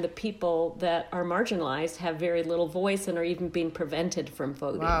 and the people that are marginalized have very little voice and are even being prevented from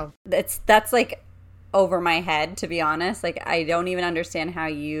voting. Wow. That's like over my head, to be honest. Like, I don't even understand how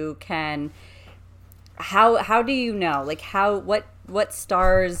you can... How do you know? Like, what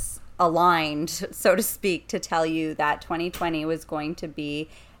stars aligned, so to speak, to tell you that 2020 was going to be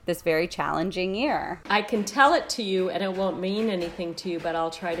this very challenging year? I can tell it to you and it won't mean anything to you, but I'll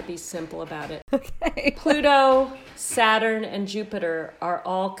try to be simple about it. Okay. Pluto, Saturn, and Jupiter are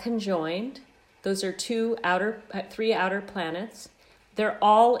all conjoined. Those are three outer planets. They're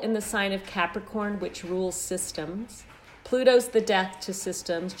all in the sign of Capricorn, which rules systems. Pluto's the death to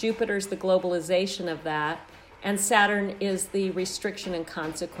systems. Jupiter's the globalization of that. And Saturn is the restriction and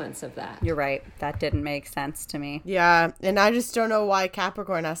consequence of that. You're right. That didn't make sense to me. Yeah, and I just don't know why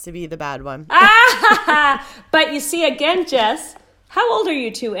Capricorn has to be the bad one. But you see, again, Jess, how old are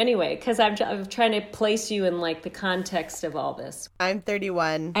you two anyway? Because I'm trying to place you in like the context of all this. I'm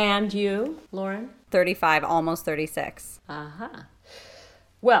 31. And you, Lauren? 35, almost 36.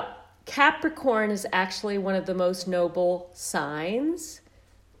 Well, Capricorn is actually one of the most noble signs,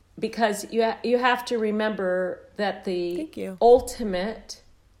 because you have to remember that the ultimate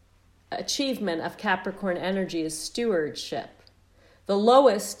achievement of Capricorn energy is stewardship. The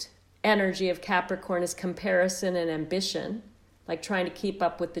lowest energy of Capricorn is comparison and ambition, like trying to keep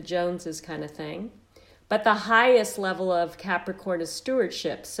up with the Joneses kind of thing. But the highest level of Capricorn is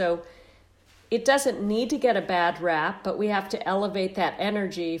stewardship. So it doesn't need to get a bad rap, but we have to elevate that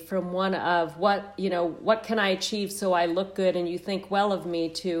energy from one of what can I achieve so I look good and you think well of me,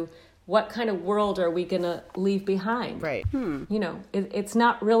 to what kind of world are we going to leave behind? Right. It's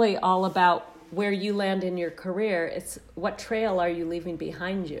not really all about where you land in your career. It's what trail are you leaving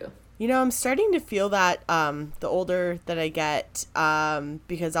behind you? I'm starting to feel that the older that I get,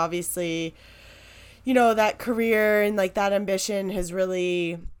 because obviously, that career and like that ambition has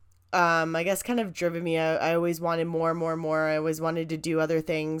really, I guess, kind of driven me. I always wanted more and more and more. I always wanted to do other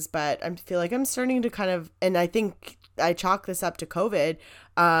things, but I feel like I'm starting to kind of, and I think I chalk this up to COVID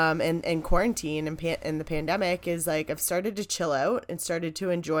and quarantine and the pandemic, is like I've started to chill out and started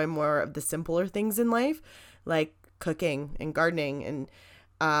to enjoy more of the simpler things in life, like cooking and gardening, and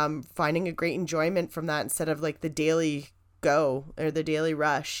finding a great enjoyment from that instead of like the daily go or the daily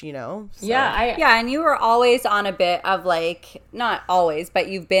rush, So. Yeah, and you were always on a bit of like, not always, but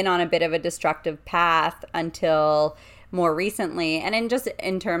you've been on a bit of a destructive path until more recently. And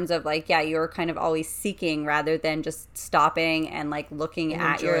in terms of like, you were kind of always seeking rather than just stopping and like looking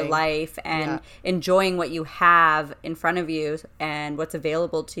at your life and enjoying what you have in front of you and what's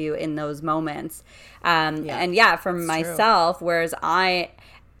available to you in those moments. For myself, true. Whereas I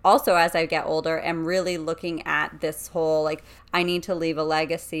also, as I get older, am really looking at this whole, like, I need to leave a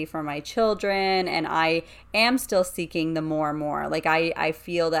legacy for my children, and I am still seeking the more and more. Like, I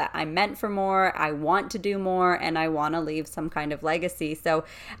feel that I'm meant for more, I want to do more, and I want to leave some kind of legacy. So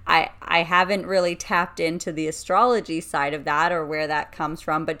I haven't really tapped into the astrology side of that or where that comes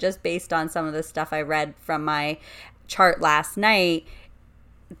from, but just based on some of the stuff I read from my chart last night,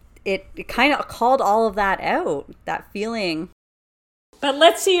 it kind of called all of that out, that feeling. But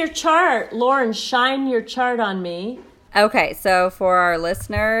let's see your chart. Lauren, shine your chart on me. Okay, so for our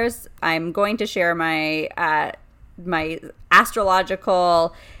listeners, I'm going to share my my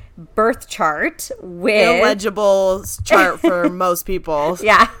astrological birth chart with... illegible chart for most people.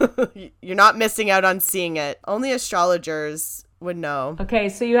 Yeah. You're not missing out on seeing it. Only astrologers would know. Okay,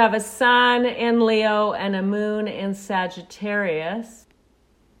 so you have a sun in Leo and a moon in Sagittarius.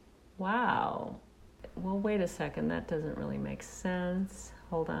 Wow. Well, wait a second. That doesn't really make sense.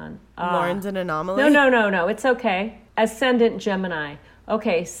 Hold on. Lauren's an anomaly? No. It's okay. Ascendant Gemini.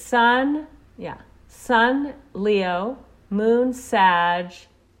 Okay, Sun, Leo, Moon, Sag,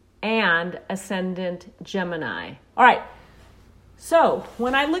 and Ascendant Gemini. All right. So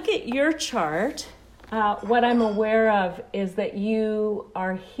when I look at your chart, what I'm aware of is that you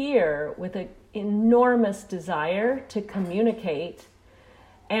are here with an enormous desire to communicate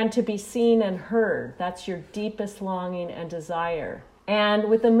and to be seen and heard. That's your deepest longing and desire. And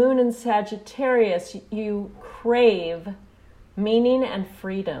with the moon in Sagittarius, you crave meaning and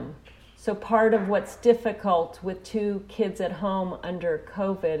freedom. So part of what's difficult with 2 kids at home under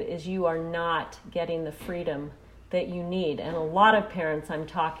COVID is you are not getting the freedom that you need. And a lot of parents I'm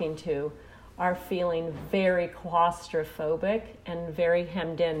talking to are feeling very claustrophobic and very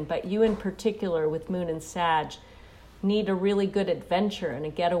hemmed in. But you in particular with moon and Sag need a really good adventure and a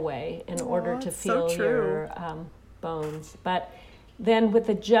getaway in order to feel your bones. But then with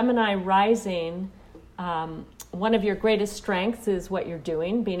the Gemini rising, one of your greatest strengths is what you're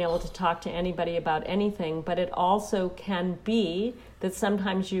doing, being able to talk to anybody about anything, but it also can be that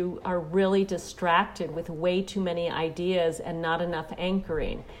sometimes you are really distracted with way too many ideas and not enough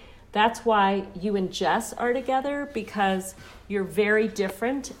anchoring. That's why you and Jess are together, because you're very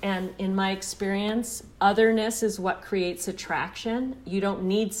different. And in my experience, otherness is what creates attraction. You don't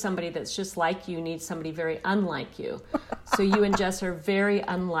need somebody that's just like you. You need somebody very unlike you. So you and Jess are very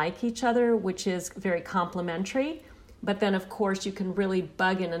unlike each other, which is very complementary. But then, of course, you can really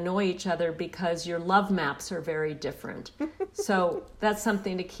bug and annoy each other because your love maps are very different. So that's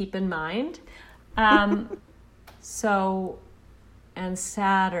something to keep in mind. And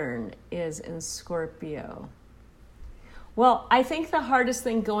Saturn is in Scorpio. Well, I think the hardest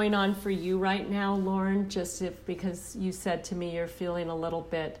thing going on for you right now, Lauren, because you said to me you're feeling a little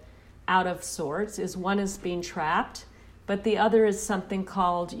bit out of sorts, is one is being trapped, but the other is something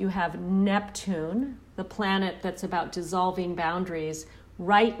called, you have Neptune, the planet that's about dissolving boundaries.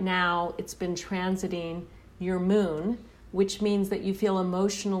 Right now, it's been transiting your moon, which means that you feel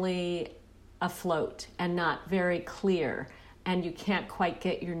emotionally afloat and not very clear. and you can't quite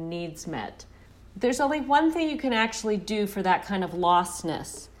get your needs met. There's only one thing you can actually do for that kind of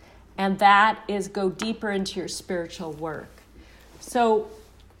lostness, and that is go deeper into your spiritual work. So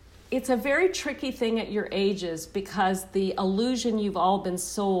it's a very tricky thing at your ages, because the illusion you've all been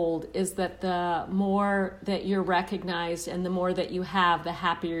sold is that the more that you're recognized and the more that you have, the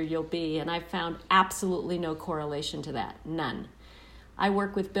happier you'll be. And I've found absolutely no correlation to that. None. I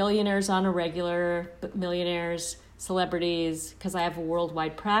work with billionaires on a regular, millionaires, celebrities, because I have a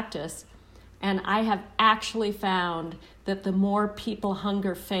worldwide practice. And I have actually found that the more people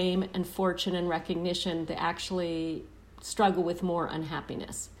hunger fame and fortune and recognition, they actually struggle with more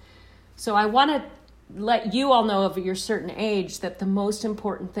unhappiness. So I want to let you all know of your certain age that the most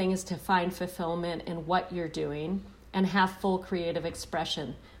important thing is to find fulfillment in what you're doing and have full creative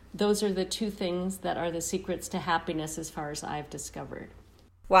expression. Those are the two things that are the secrets to happiness as far as I've discovered.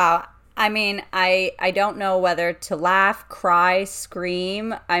 Wow. I mean, I don't know whether to laugh, cry,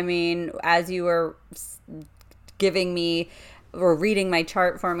 scream. I mean, as you were giving me or reading my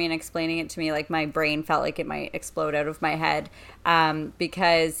chart for me and explaining it to me, like my brain felt like it might explode out of my head,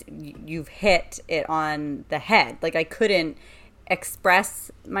 because you've hit it on the head. Like I couldn't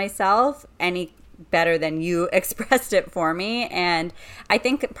express myself any better than you expressed it for me. And I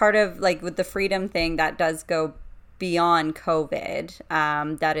think part of like with the freedom thing that does go beyond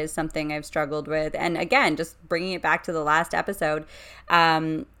COVID. That is something I've struggled with. And again, just bringing it back to the last episode,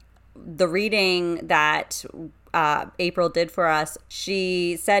 the reading that April did for us,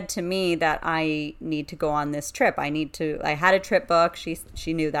 she said to me that I need to go on this trip. I had a trip book.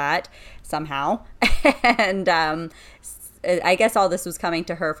 She knew that somehow. And I guess all this was coming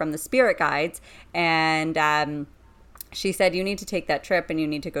to her from the spirit guides. And she said, you need to take that trip and you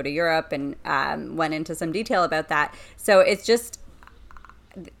need to go to Europe, and went into some detail about that. So it's just,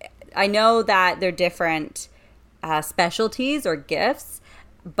 I know that they're different specialties or gifts,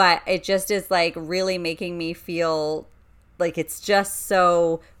 but it just is like really making me feel like it's just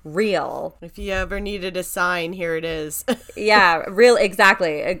so real. If you ever needed a sign, here it is. Yeah, real,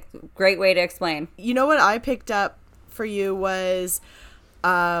 exactly. A great way to explain. You know what I picked up for you was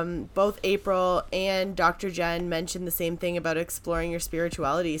both April and Dr. Jen mentioned the same thing about exploring your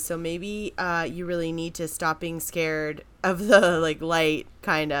spirituality. So maybe you really need to stop being scared of the like light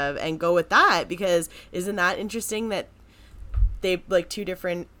kind of and go with that, because isn't that interesting that they like two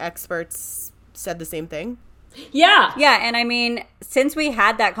different experts said the same thing? Yeah. Yeah. And I mean, since we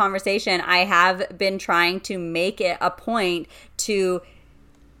had that conversation, I have been trying to make it a point to,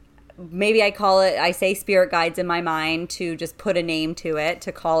 maybe I say spirit guides in my mind, to just put a name to it,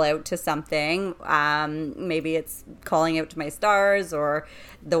 to call out to something. Maybe it's calling out to my stars or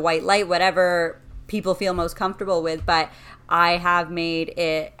the white light, whatever people feel most comfortable with. But I have made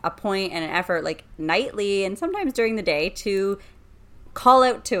it a point and an effort, like nightly and sometimes during the day, to call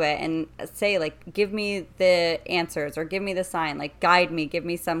out to it and say, like, give me the answers or give me the sign, like guide me, give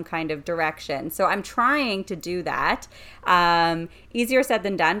me some kind of direction. So I'm trying to do that. Easier said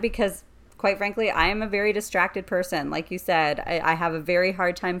than done, because quite frankly, I am a very distracted person. Like you said, I have a very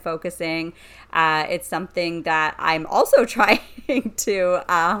hard time focusing. It's something that I'm also trying to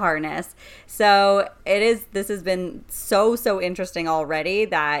harness. So this has been so interesting already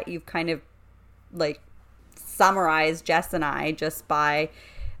that you've kind of like summarized Jess and I just by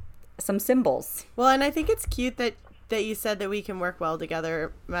some symbols. Well, and I think it's cute that you said that we can work well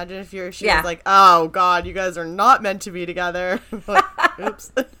together. Imagine if she was like, oh God, you guys are not meant to be together. Like,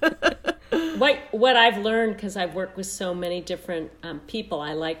 oops. What I've learned, because I've worked with so many different people,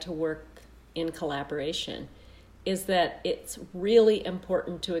 I like to work in collaboration, is that it's really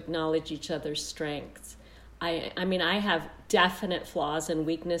important to acknowledge each other's strengths. I mean, I have definite flaws and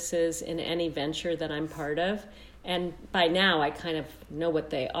weaknesses in any venture that I'm part of. And by now I kind of know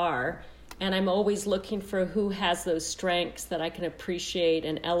what they are. And I'm always looking for who has those strengths that I can appreciate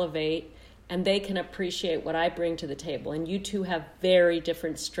and elevate, and they can appreciate what I bring to the table. And you two have very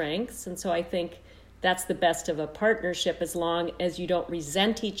different strengths. And so I think that's the best of a partnership, as long as you don't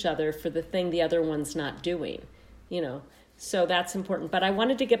resent each other for the thing the other one's not doing, you know. So that's important. But I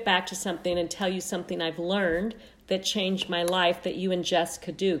wanted to get back to something and tell you something I've learned that changed my life that you and Jess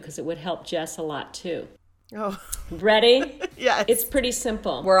could do, because it would help Jess a lot too. Oh. Ready? Yes. It's pretty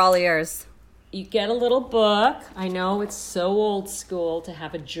simple. We're all ears. You get a little book. I know it's so old school to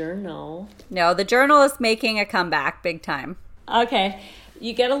have a journal. No, the journal is making a comeback big time. Okay.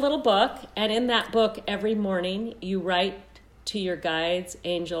 You get a little book, and in that book, every morning, you write to your guides,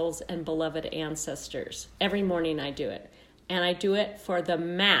 angels, and beloved ancestors. Every morning I do it. And I do it for the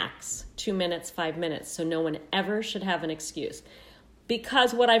max 2 minutes, 5 minutes, so no one ever should have an excuse.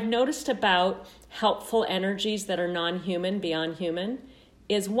 Because what I've noticed about helpful energies that are non-human, beyond human,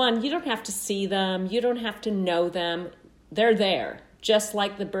 is one, you don't have to see them, you don't have to know them, they're there. Just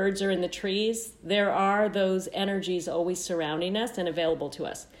like the birds are in the trees, there are those energies always surrounding us and available to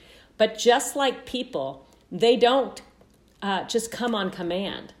us. But just like people, they don't just come on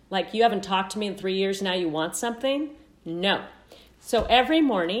command. Like, you haven't talked to me in 3 years, now you want something? No. So every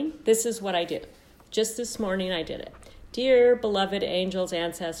morning, this is what I do. Just this morning I did it. Dear beloved angels,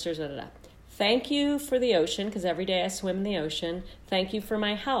 ancestors, thank you for the ocean, because every day I swim in the ocean. Thank you for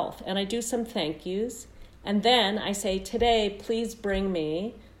my health. And I do some thank yous. And then I say, today, please bring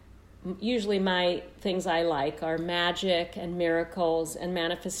me, usually my things I like are magic and miracles and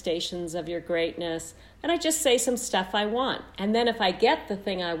manifestations of your greatness. And I just say some stuff I want. And then if I get the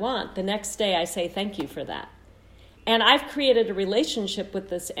thing I want, the next day I say thank you for that. And I've created a relationship with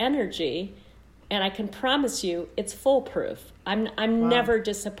this energy, and I can promise you it's foolproof. I'm wow. Never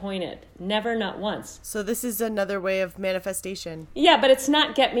disappointed. Never, not once. So this is another way of manifestation. Yeah, but it's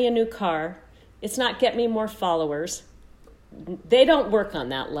not get me a new car. It's not get me more followers. They don't work on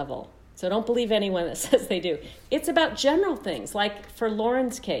that level. So don't believe anyone that says they do. It's about general things, like for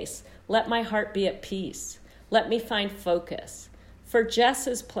Lauren's case, let my heart be at peace. Let me find focus. For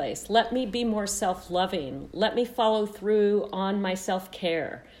Jess's place, let me be more self-loving. Let me follow through on my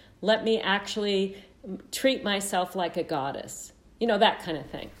self-care. Let me actually treat myself like a goddess. You know, that kind of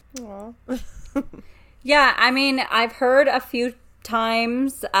thing. Yeah, I mean, I've heard a few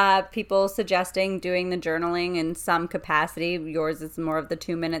times people suggesting doing the journaling in some capacity. Yours is more of the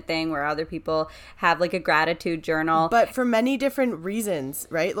 2-minute thing, where other people have like a gratitude journal. But for many different reasons,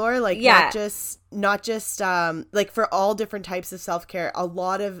 right, Laura? Like, yeah. not just like for all different types of self-care, a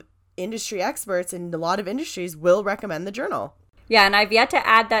lot of industry experts in a lot of industries will recommend the journal. Yeah, and I've yet to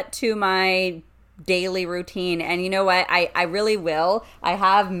add that to my daily routine. And you know what? I really will. I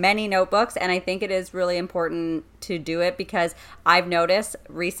have many notebooks, and I think it is really important to do it, because I've noticed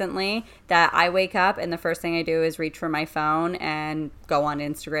recently that I wake up and the first thing I do is reach for my phone and go on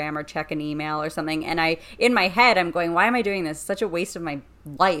Instagram or check an email or something. And in my head, I'm going, why am I doing this? It's such a waste of my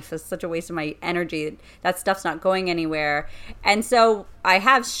life. It's such a waste of my energy. That stuff's not going anywhere. And so I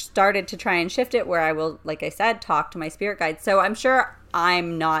have started to try and shift it, where I will, like I said, talk to my spirit guides. So I'm sure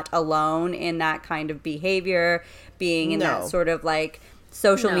I'm not alone in that kind of behavior, being in that sort of like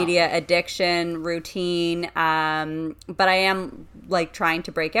social media addiction routine. But I am like trying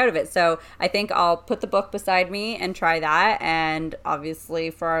to break out of it. So I think I'll put the book beside me and try that. And obviously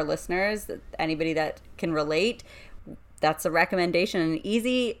for our listeners, anybody that can relate, that's a recommendation, an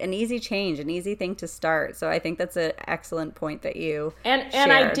easy change, an easy thing to start. So I think that's an excellent point that you shared.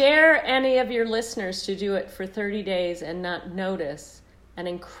 And I dare any of your listeners to do it for 30 days and not notice an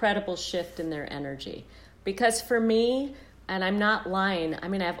incredible shift in their energy. Because for me, and I'm not lying, I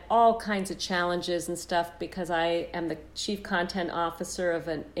mean, I have all kinds of challenges and stuff, because I am the chief content officer of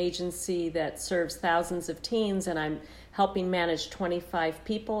an agency that serves thousands of teens, and I'm helping manage 25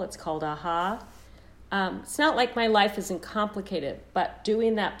 people. It's called AHA. It's not like my life isn't complicated, but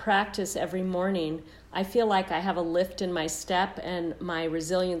doing that practice every morning, I feel like I have a lift in my step, and my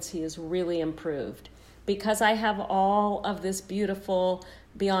resiliency is really improved, because I have all of this beautiful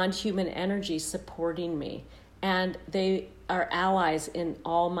beyond human energy supporting me, and they are allies in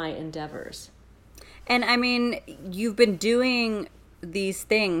all my endeavors. And I mean, you've been doing these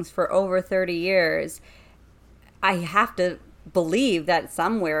things for over 30 years. I have to believe that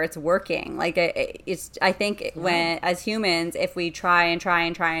somewhere it's working. Like I think when, as humans, if we try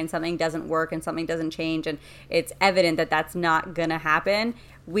and something doesn't work and something doesn't change, and it's evident that that's not gonna happen,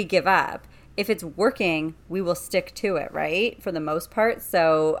 we give up. If it's working, we will stick to it, right? For the most part.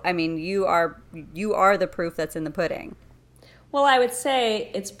 So, I mean, you are the proof that's in the pudding. Well, I would say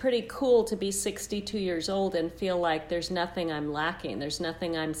it's pretty cool to be 62 years old and feel like there's nothing I'm lacking. There's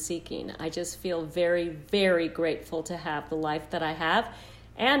nothing I'm seeking. I just feel very, very grateful to have the life that I have.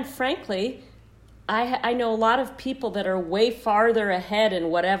 And frankly, I know a lot of people that are way farther ahead in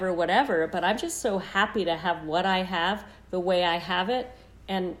whatever, but I'm just so happy to have what I have, the way I have it,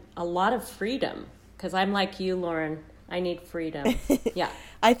 and a lot of freedom, because I'm like you, Lauren. I need freedom. Yeah.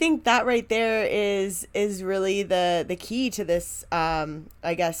 I think that right there is really the key to this,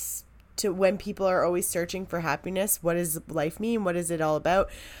 I guess, to when people are always searching for happiness. What does life mean? What is it all about?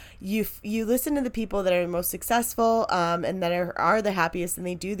 You listen to the people that are most successful and that are the happiest, and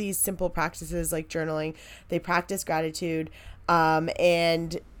they do these simple practices like journaling. They practice gratitude,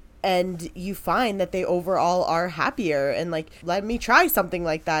 and you find that they overall are happier. And like, let me try something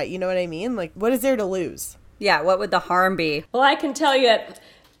like that. You know what I mean? Like, what is there to lose? Yeah, what would the harm be? Well, I can tell you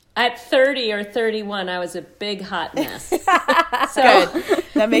At 30 or 31, I was a big hot mess. So Good.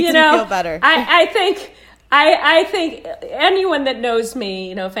 That makes me feel better. I think anyone that knows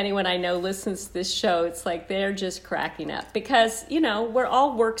me, if anyone I know listens to this show, it's like they're just cracking up because, we're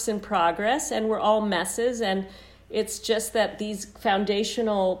all works in progress and we're all messes. And it's just that these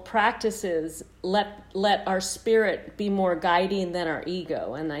foundational practices let our spirit be more guiding than our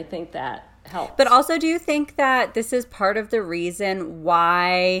ego. And I think that helps. But also, do you think that this is part of the reason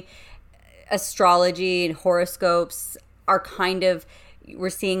why astrology and horoscopes are kind of, we're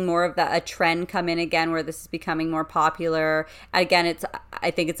seeing more of a trend come in again where this is becoming more popular? Again,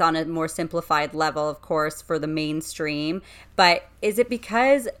 I think it's on a more simplified level, of course, for the mainstream. But is it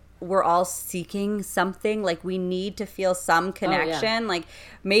because we're all seeking something? Like, we need to feel some connection. Oh, yeah. Like,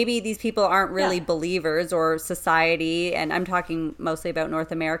 maybe these people aren't really believers, or society, and I'm talking mostly about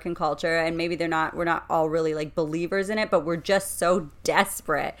North American culture, and maybe we're not all really like believers in it, but we're just so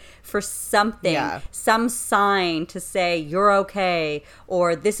desperate for something, some sign to say you're okay,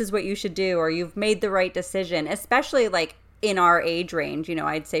 or this is what you should do, or you've made the right decision, especially like in our age range.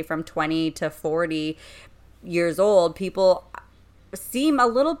 I'd say from 20 to 40 years old, people seem a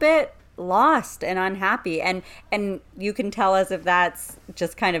little bit lost and unhappy, and you can tell us if that's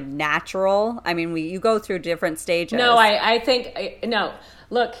just kind of natural. I mean, you go through different stages. No, I think no.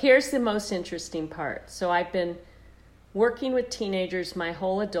 Look, here's the most interesting part. So I've been working with teenagers my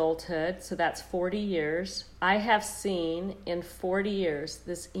whole adulthood, so that's 40 years. I have seen in 40 years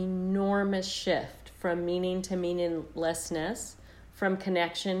this enormous shift from meaning to meaninglessness, from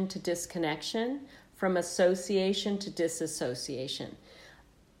connection to disconnection, from association to disassociation.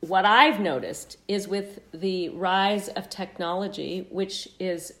 What I've noticed is with the rise of technology, which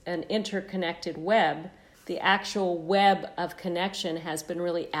is an interconnected web, the actual web of connection has been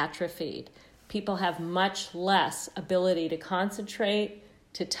really atrophied. People have much less ability to concentrate,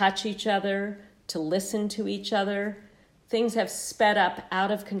 to touch each other, to listen to each other. Things have sped up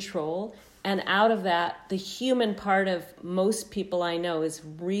out of control. And out of that, the human part of most people I know is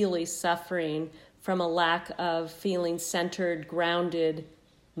really suffering from a lack of feeling centered, grounded,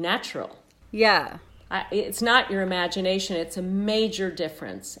 natural. Yeah. It's not your imagination. It's a major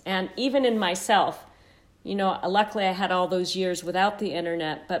difference. And even in myself, luckily I had all those years without the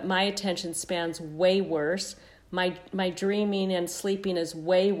internet, but my attention span's way worse. My dreaming and sleeping is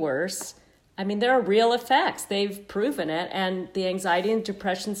way worse. I mean, there are real effects. They've proven it. And the anxiety and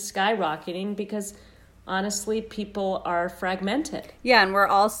depression skyrocketing because, honestly, people are fragmented. Yeah, and we're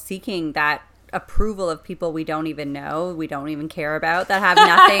all seeking that approval of people we don't even know, we don't even care about, that have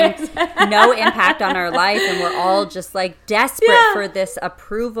nothing, no impact on our life, and we're all just like desperate for this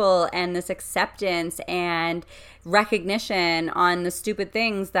approval and this acceptance and recognition on the stupid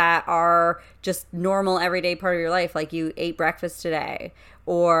things that are just normal everyday part of your life, like you ate breakfast today,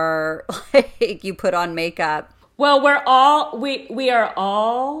 or like you put on makeup. Well, we are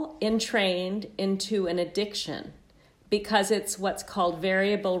all entrained into an addiction, because it's what's called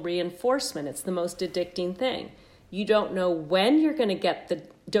variable reinforcement. It's the most addicting thing. You don't know when you're going to get the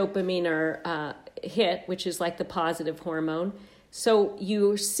dopamine or hit, which is like the positive hormone. So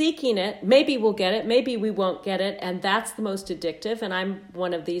you're seeking it. Maybe we'll get it. Maybe we won't get it. And that's the most addictive. And I'm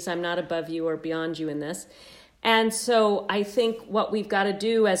one of these. I'm not above you or beyond you in this. And so I think what we've got to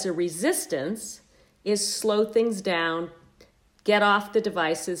do as a resistance is slow things down, get off the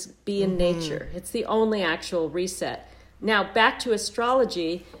devices, be in nature. It's the only actual reset. Now, back to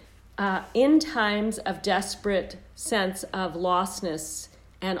astrology, in times of desperate sense of lostness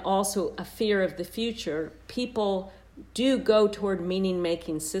and also a fear of the future, people do go toward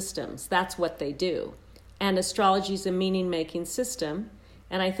meaning-making systems. That's what they do. And astrology is a meaning-making system.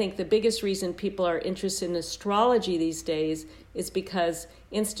 And I think the biggest reason people are interested in astrology these days is because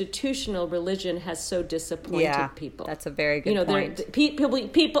institutional religion has so disappointed people. That's a very good point.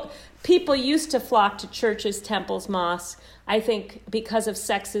 People used to flock to churches, temples, mosques. I think because of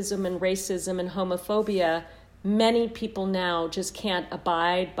sexism and racism and homophobia, many people now just can't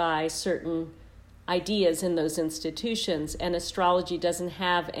abide by certain ideas in those institutions, and astrology doesn't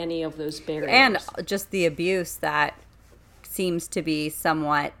have any of those barriers. And just the abuse that seems to be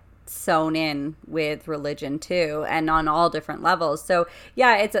somewhat sewn in with religion too, and on all different levels. So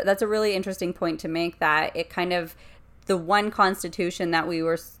yeah, that's a really interesting point to make, that it kind of, the one constitution that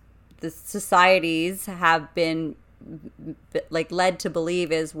the societies have been like led to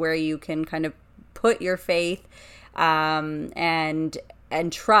believe is where you can kind of put your faith and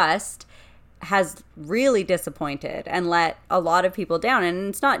trust, has really disappointed and let a lot of people down. And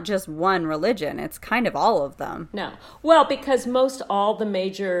it's not just one religion, it's kind of all of them. No. Well, because most all the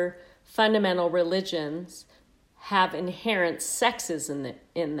major fundamental religions have inherent sexes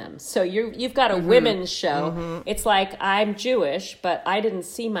in them. So you've got a women's show. It's like, I'm Jewish, but I didn't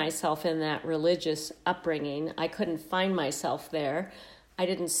see myself in that religious upbringing. I couldn't find myself there. I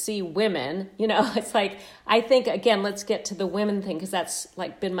didn't see women. It's like, I think, again, let's get to the women thing, because that's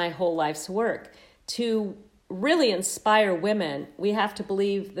like been my whole life's work. To really inspire women, we have to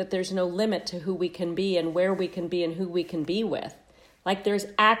believe that there's no limit to who we can be and where we can be and who we can be with. Like, there's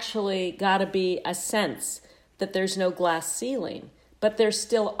actually got to be a sense that there's no glass ceiling, but there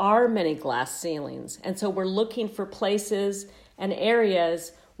still are many glass ceilings. And so we're looking for places and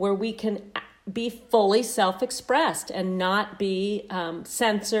areas where we can be fully self-expressed and not be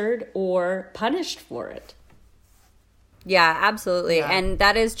censored or punished for it. Yeah, absolutely. Yeah. And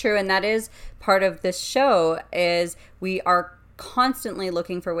that is true. And that is part of this show, is we are constantly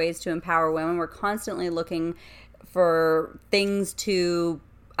looking for ways to empower women. We're constantly looking for things to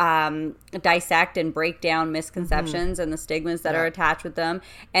dissect and break down misconceptions and the stigmas that are attached with them.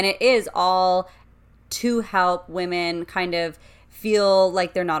 And it is all to help women kind of feel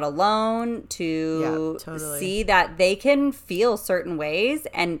like they're not alone, to see that they can feel certain ways,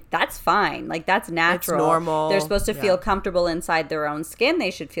 and that's fine. Like, that's natural. It's normal. They're supposed to feel comfortable inside their own skin.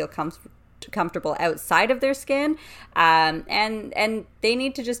 They should feel comfortable outside of their skin. And they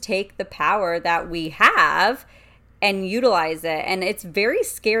need to just take the power that we have and utilize it. And it's very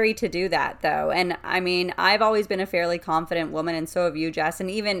scary to do that, though. And I mean, I've always been a fairly confident woman, and so have you, Jess. And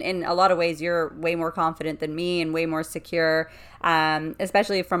even in a lot of ways, you're way more confident than me and way more secure,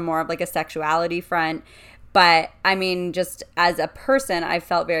 especially from more of like a sexuality front. But I mean, just as a person, I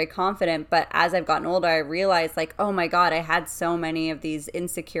felt very confident. But as I've gotten older, I realized, like, oh my God, I had so many of these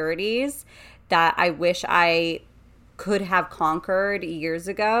insecurities that I wish I could have conquered years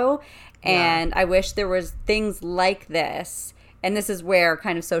ago. And I wish there was things like this. And this is where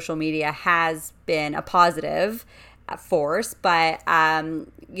kind of social media has been a positive force. But,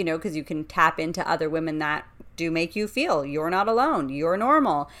 because you can tap into other women that do make you feel you're not alone. You're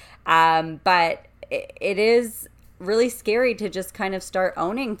normal. But it is really scary to just kind of start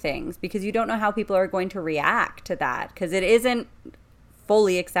owning things, because you don't know how people are going to react to that, because it isn't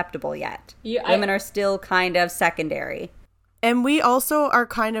fully acceptable yet. Women are still kind of secondary. And we also are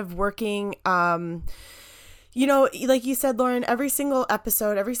kind of working, like you said, Lauren, every single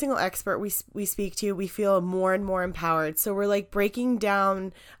episode, every single expert we speak to, we feel more and more empowered. So we're like breaking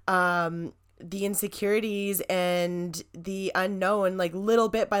down the insecurities and the unknown, like little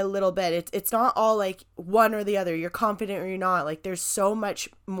bit by little bit. It's not all like one or the other. You're confident or you're not. Like, there's so much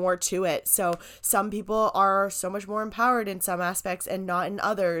more to it. So some people are so much more empowered in some aspects and not in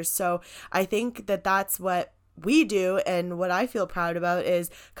others. So I think that that's what we do, and what I feel proud about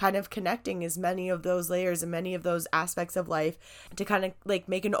is kind of connecting as many of those layers and many of those aspects of life to kind of like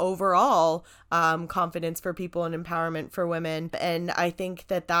make an overall confidence for people and empowerment for women. And I think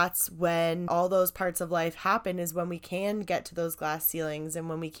that that's when all those parts of life happen, is when we can get to those glass ceilings and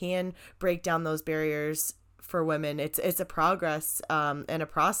when we can break down those barriers for women. It's a progress and a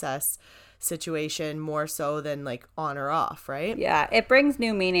process situation, more so than like on or off, right? Yeah, it brings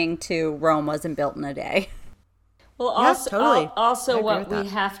new meaning to Rome wasn't built in a day. Well, also what we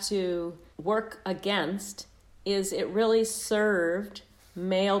have to work against is it really served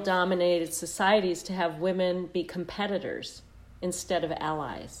male-dominated societies to have women be competitors instead of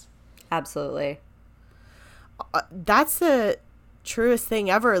allies. Absolutely. That's the truest thing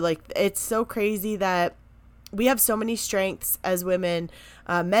ever. Like, it's so crazy that we have so many strengths as women.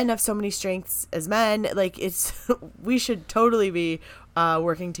 Men have so many strengths as men. Like, we should totally be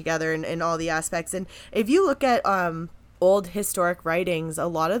working together in all the aspects. And if you look at old historic writings, a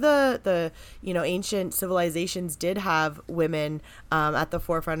lot of the ancient civilizations did have women at the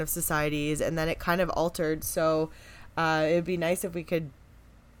forefront of societies, and then it kind of altered. So it'd be nice if we could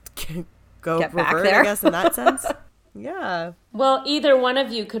go revert, I guess, in that sense. Yeah. Well, either one of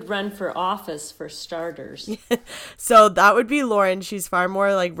you could run for office, for starters. So that would be Lauren. She's far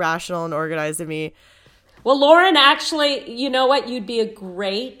more like rational and organized than me. Well, Lauren, actually, you know what? You'd be a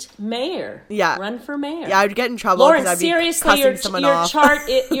great mayor. Yeah. Run for mayor. Yeah, I'd get in trouble because I'd be cussing someone off.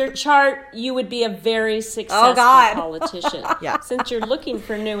 Your chart, you would be a very successful politician. Yeah. Since you're looking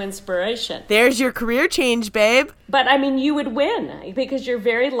for new inspiration. There's your career change, babe. But, I mean, you would win because you're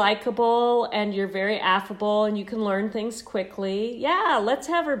very likable and you're very affable and you can learn things quickly. Yeah, let's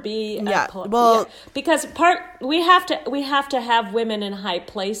have her be because we have to have women in high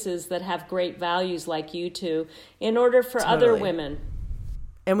places that have great values like you two in order for other women.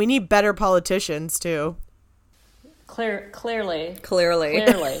 And we need better politicians too. Clearly.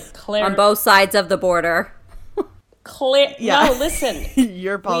 On both sides of the border. clear. Yeah. No, listen.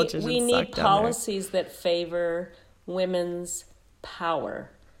 Your politicians we suck need down policies that favor women's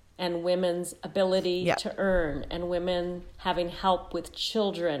power and women's ability Yep. to earn and women having help with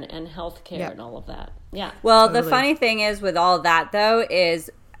children and health care Yep. and all of that. Yeah. Well, Totally. the funny thing is with all that, though,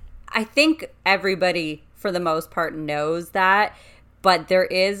 is I think everybody, for the most part, knows that, but there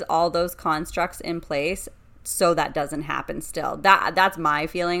is all those constructs in place so that doesn't happen still. That's my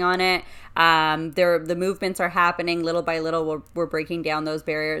feeling on it. The movements are happening little by little. We're breaking down those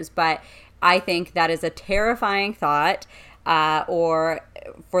barriers, but I think that is a terrifying thought, or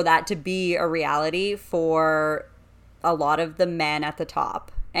for that to be a reality for a lot of the men at the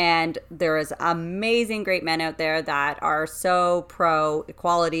top. And there is amazing, great men out there that are so pro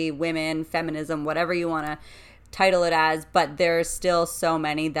equality, women, feminism, whatever you want to title it as, but there's still so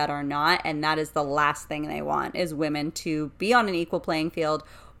many that are not, and that is the last thing they want, is women to be on an equal playing field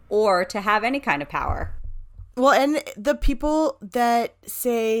or to have any kind of power. Well, and the people that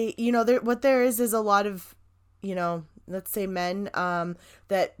say, what there is a lot of, let's say men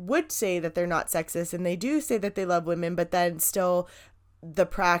that would say that they're not sexist, and they do say that they love women, but then still the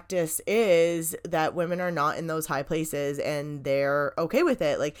practice is that women are not in those high places and they're okay with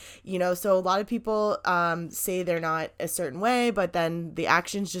it. Like, so a lot of people say they're not a certain way, but then the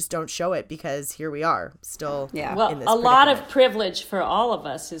actions just don't show it, because here we are still. Yeah. Well, in this a lot of predicament. privilege for all of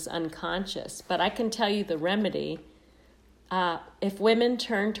us is unconscious, but I can tell you the remedy. If women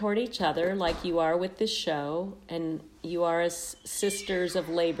turn toward each other like you are with this show, and you are as sisters of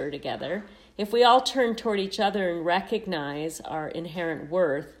labor together, if we all turn toward each other and recognize our inherent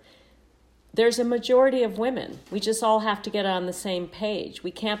worth, there's a majority of women. We just all have to get on the same page.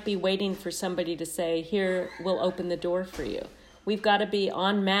 We can't be waiting for somebody to say, here, we'll open the door for you. We've got to be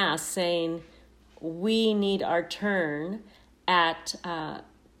en masse saying, we need our turn at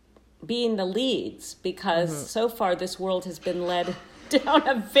being the leads, because so far this world has been led down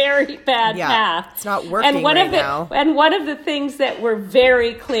a very bad path. It's not working now. And one of the things that we're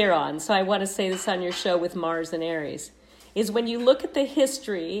very clear on, so I want to say this on your show with Mars and Aries, is when you look at the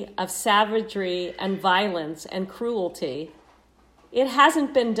history of savagery and violence and cruelty, it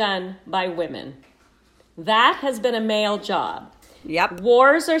hasn't been done by women. That has been a male job. Yep.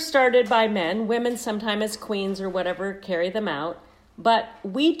 Wars are started by men. Women, sometimes as queens or whatever, carry them out. But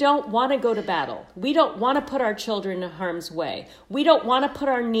we don't want to go to battle. We don't want to put our children in harm's way. We don't want to put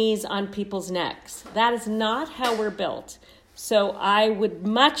our knees on people's necks. That is not how we're built. So I would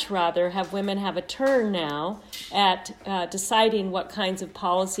much rather have women have a turn now at deciding what kinds of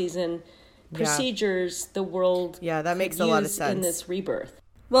policies and procedures the world that makes a use lot of sense in this rebirth.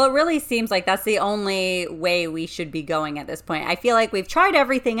 Well, it really seems like that's the only way we should be going at this point. I feel like we've tried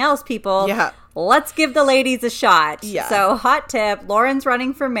everything else, people. Yeah. Let's give the ladies a shot. Yeah. So, hot tip, Lauren's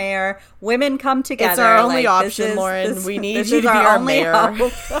running for mayor. Women come together. It's our only option, Lauren. We need you to be our mayor.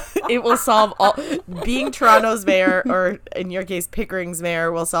 It will solve all. Being Toronto's mayor, or in your case, Pickering's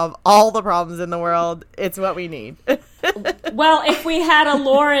mayor, will solve all the problems in the world. It's what we need. Well, if we had a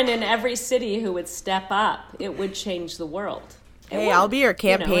Lauren in every city who would step up, it would change the world. Hey, I'll be your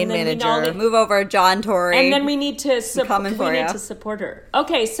campaign manager. Move over, John Tory. And then we need to to support her.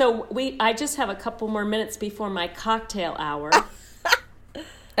 Okay, so I just have a couple more minutes before my cocktail hour.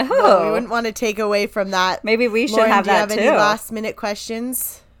 Well, we wouldn't want to take away from that. Maybe we should Lauren, have that do too. you have any last minute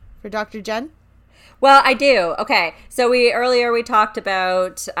questions for Dr. Jen? Well, I do. Okay. So earlier we talked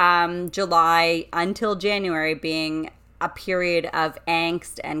about July until January being a period of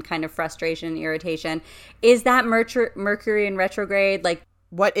angst and kind of frustration and irritation. Is that Mercury in retrograde? Like,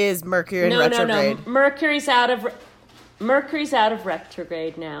 what is Mercury in retrograde? No. Mercury's out of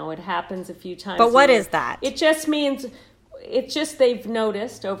retrograde now. It happens a few times. But what is that? It just means they've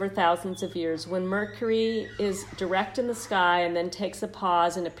noticed over thousands of years when Mercury is direct in the sky and then takes a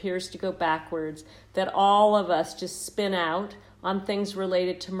pause and appears to go backwards, that all of us just spin out on things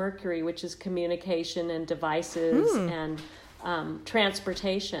related to Mercury, which is communication and devices and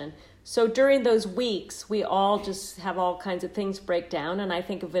transportation. So during those weeks, we all just have all kinds of things break down, and I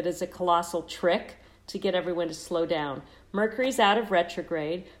think of it as a colossal trick to get everyone to slow down. Mercury's out of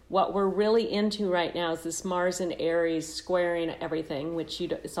retrograde. What we're really into right now is this Mars and Aries squaring everything, which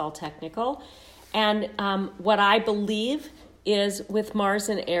it's all technical. And what I believe is with Mars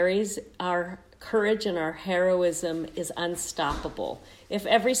and Aries, our courage and our heroism is unstoppable. If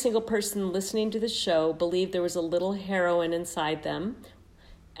every single person listening to the show believed there was a little heroine inside them,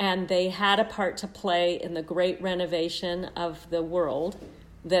 and they had a part to play in the great renovation of the world,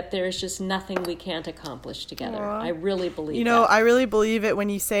 that there's just nothing we can't accomplish together. Aww. I really believe that. I really believe it when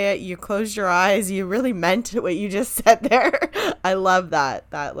you say it. You closed your eyes. You really meant what you just said there. I love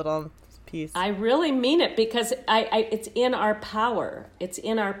that little piece. I really mean it because it's in our power. It's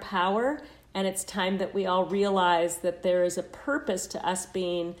in our power, and it's time that we all realize that there is a purpose to us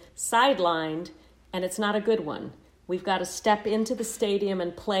being sidelined, and it's not a good one. We've got to step into the stadium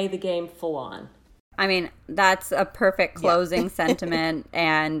and play the game full on. I mean, that's a perfect closing sentiment,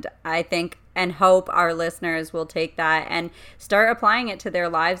 and I think and hope our listeners will take that and start applying it to their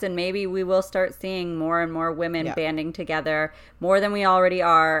lives, and maybe we will start seeing more and more women banding together, more than we already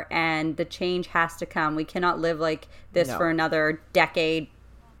are, and the change has to come. We cannot live like this for another decade.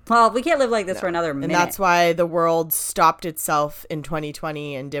 Well, we can't live like this for another minute. And that's why the world stopped itself in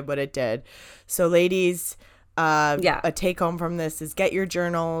 2020 and did what it did. So ladies, a take home from this is get your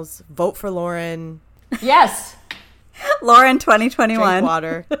journals, vote for Lauren. Yes. Lauren 2021. Drink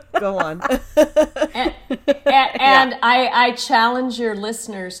water. Go on. And I challenge your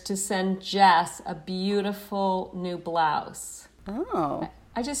listeners to send Jess a beautiful new blouse. Oh.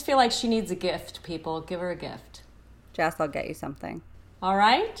 I just feel like she needs a gift, people. Give her a gift. Jess, I'll get you something. All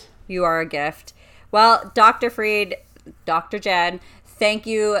right? You are a gift. Well, Dr. Freed, Dr. Jen, thank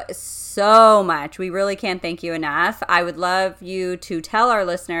you so much. We really can't thank you enough. I would love you to tell our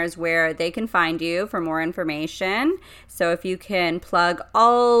listeners where they can find you for more information. So if you can plug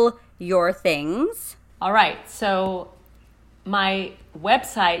all your things. All right. So my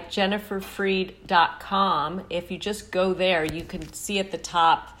website, jenniferfreed.com, if you just go there, you can see at the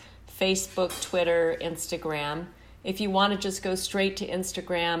top Facebook, Twitter, Instagram. If you want to just go straight to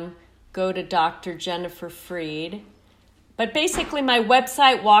Instagram, go to Dr. Jennifer Freed. But basically, my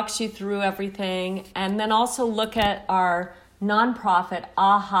website walks you through everything. And then also look at our nonprofit,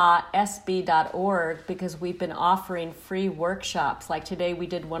 ahasb.org, because we've been offering free workshops. Like today, we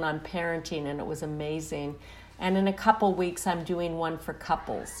did one on parenting, and it was amazing. And in a couple weeks, I'm doing one for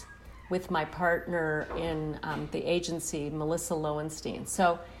couples with my partner in the agency, Melissa Lowenstein.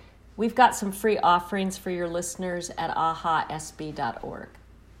 So we've got some free offerings for your listeners at ahasb.org.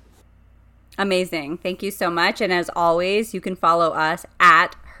 Amazing. Thank you so much. And as always, you can follow us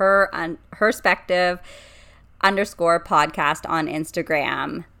at herspective_podcast on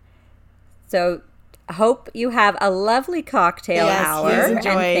Instagram. So hope you have a lovely cocktail hour. And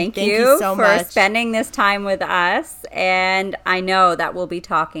thank you so for much. Spending this time with us. And I know that we'll be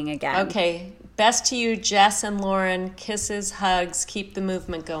talking again. Okay. Best to you, Jess and Lauren. Kisses, hugs. Keep the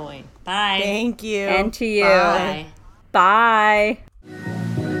movement going. Bye. Thank you. And to you. Bye. Bye.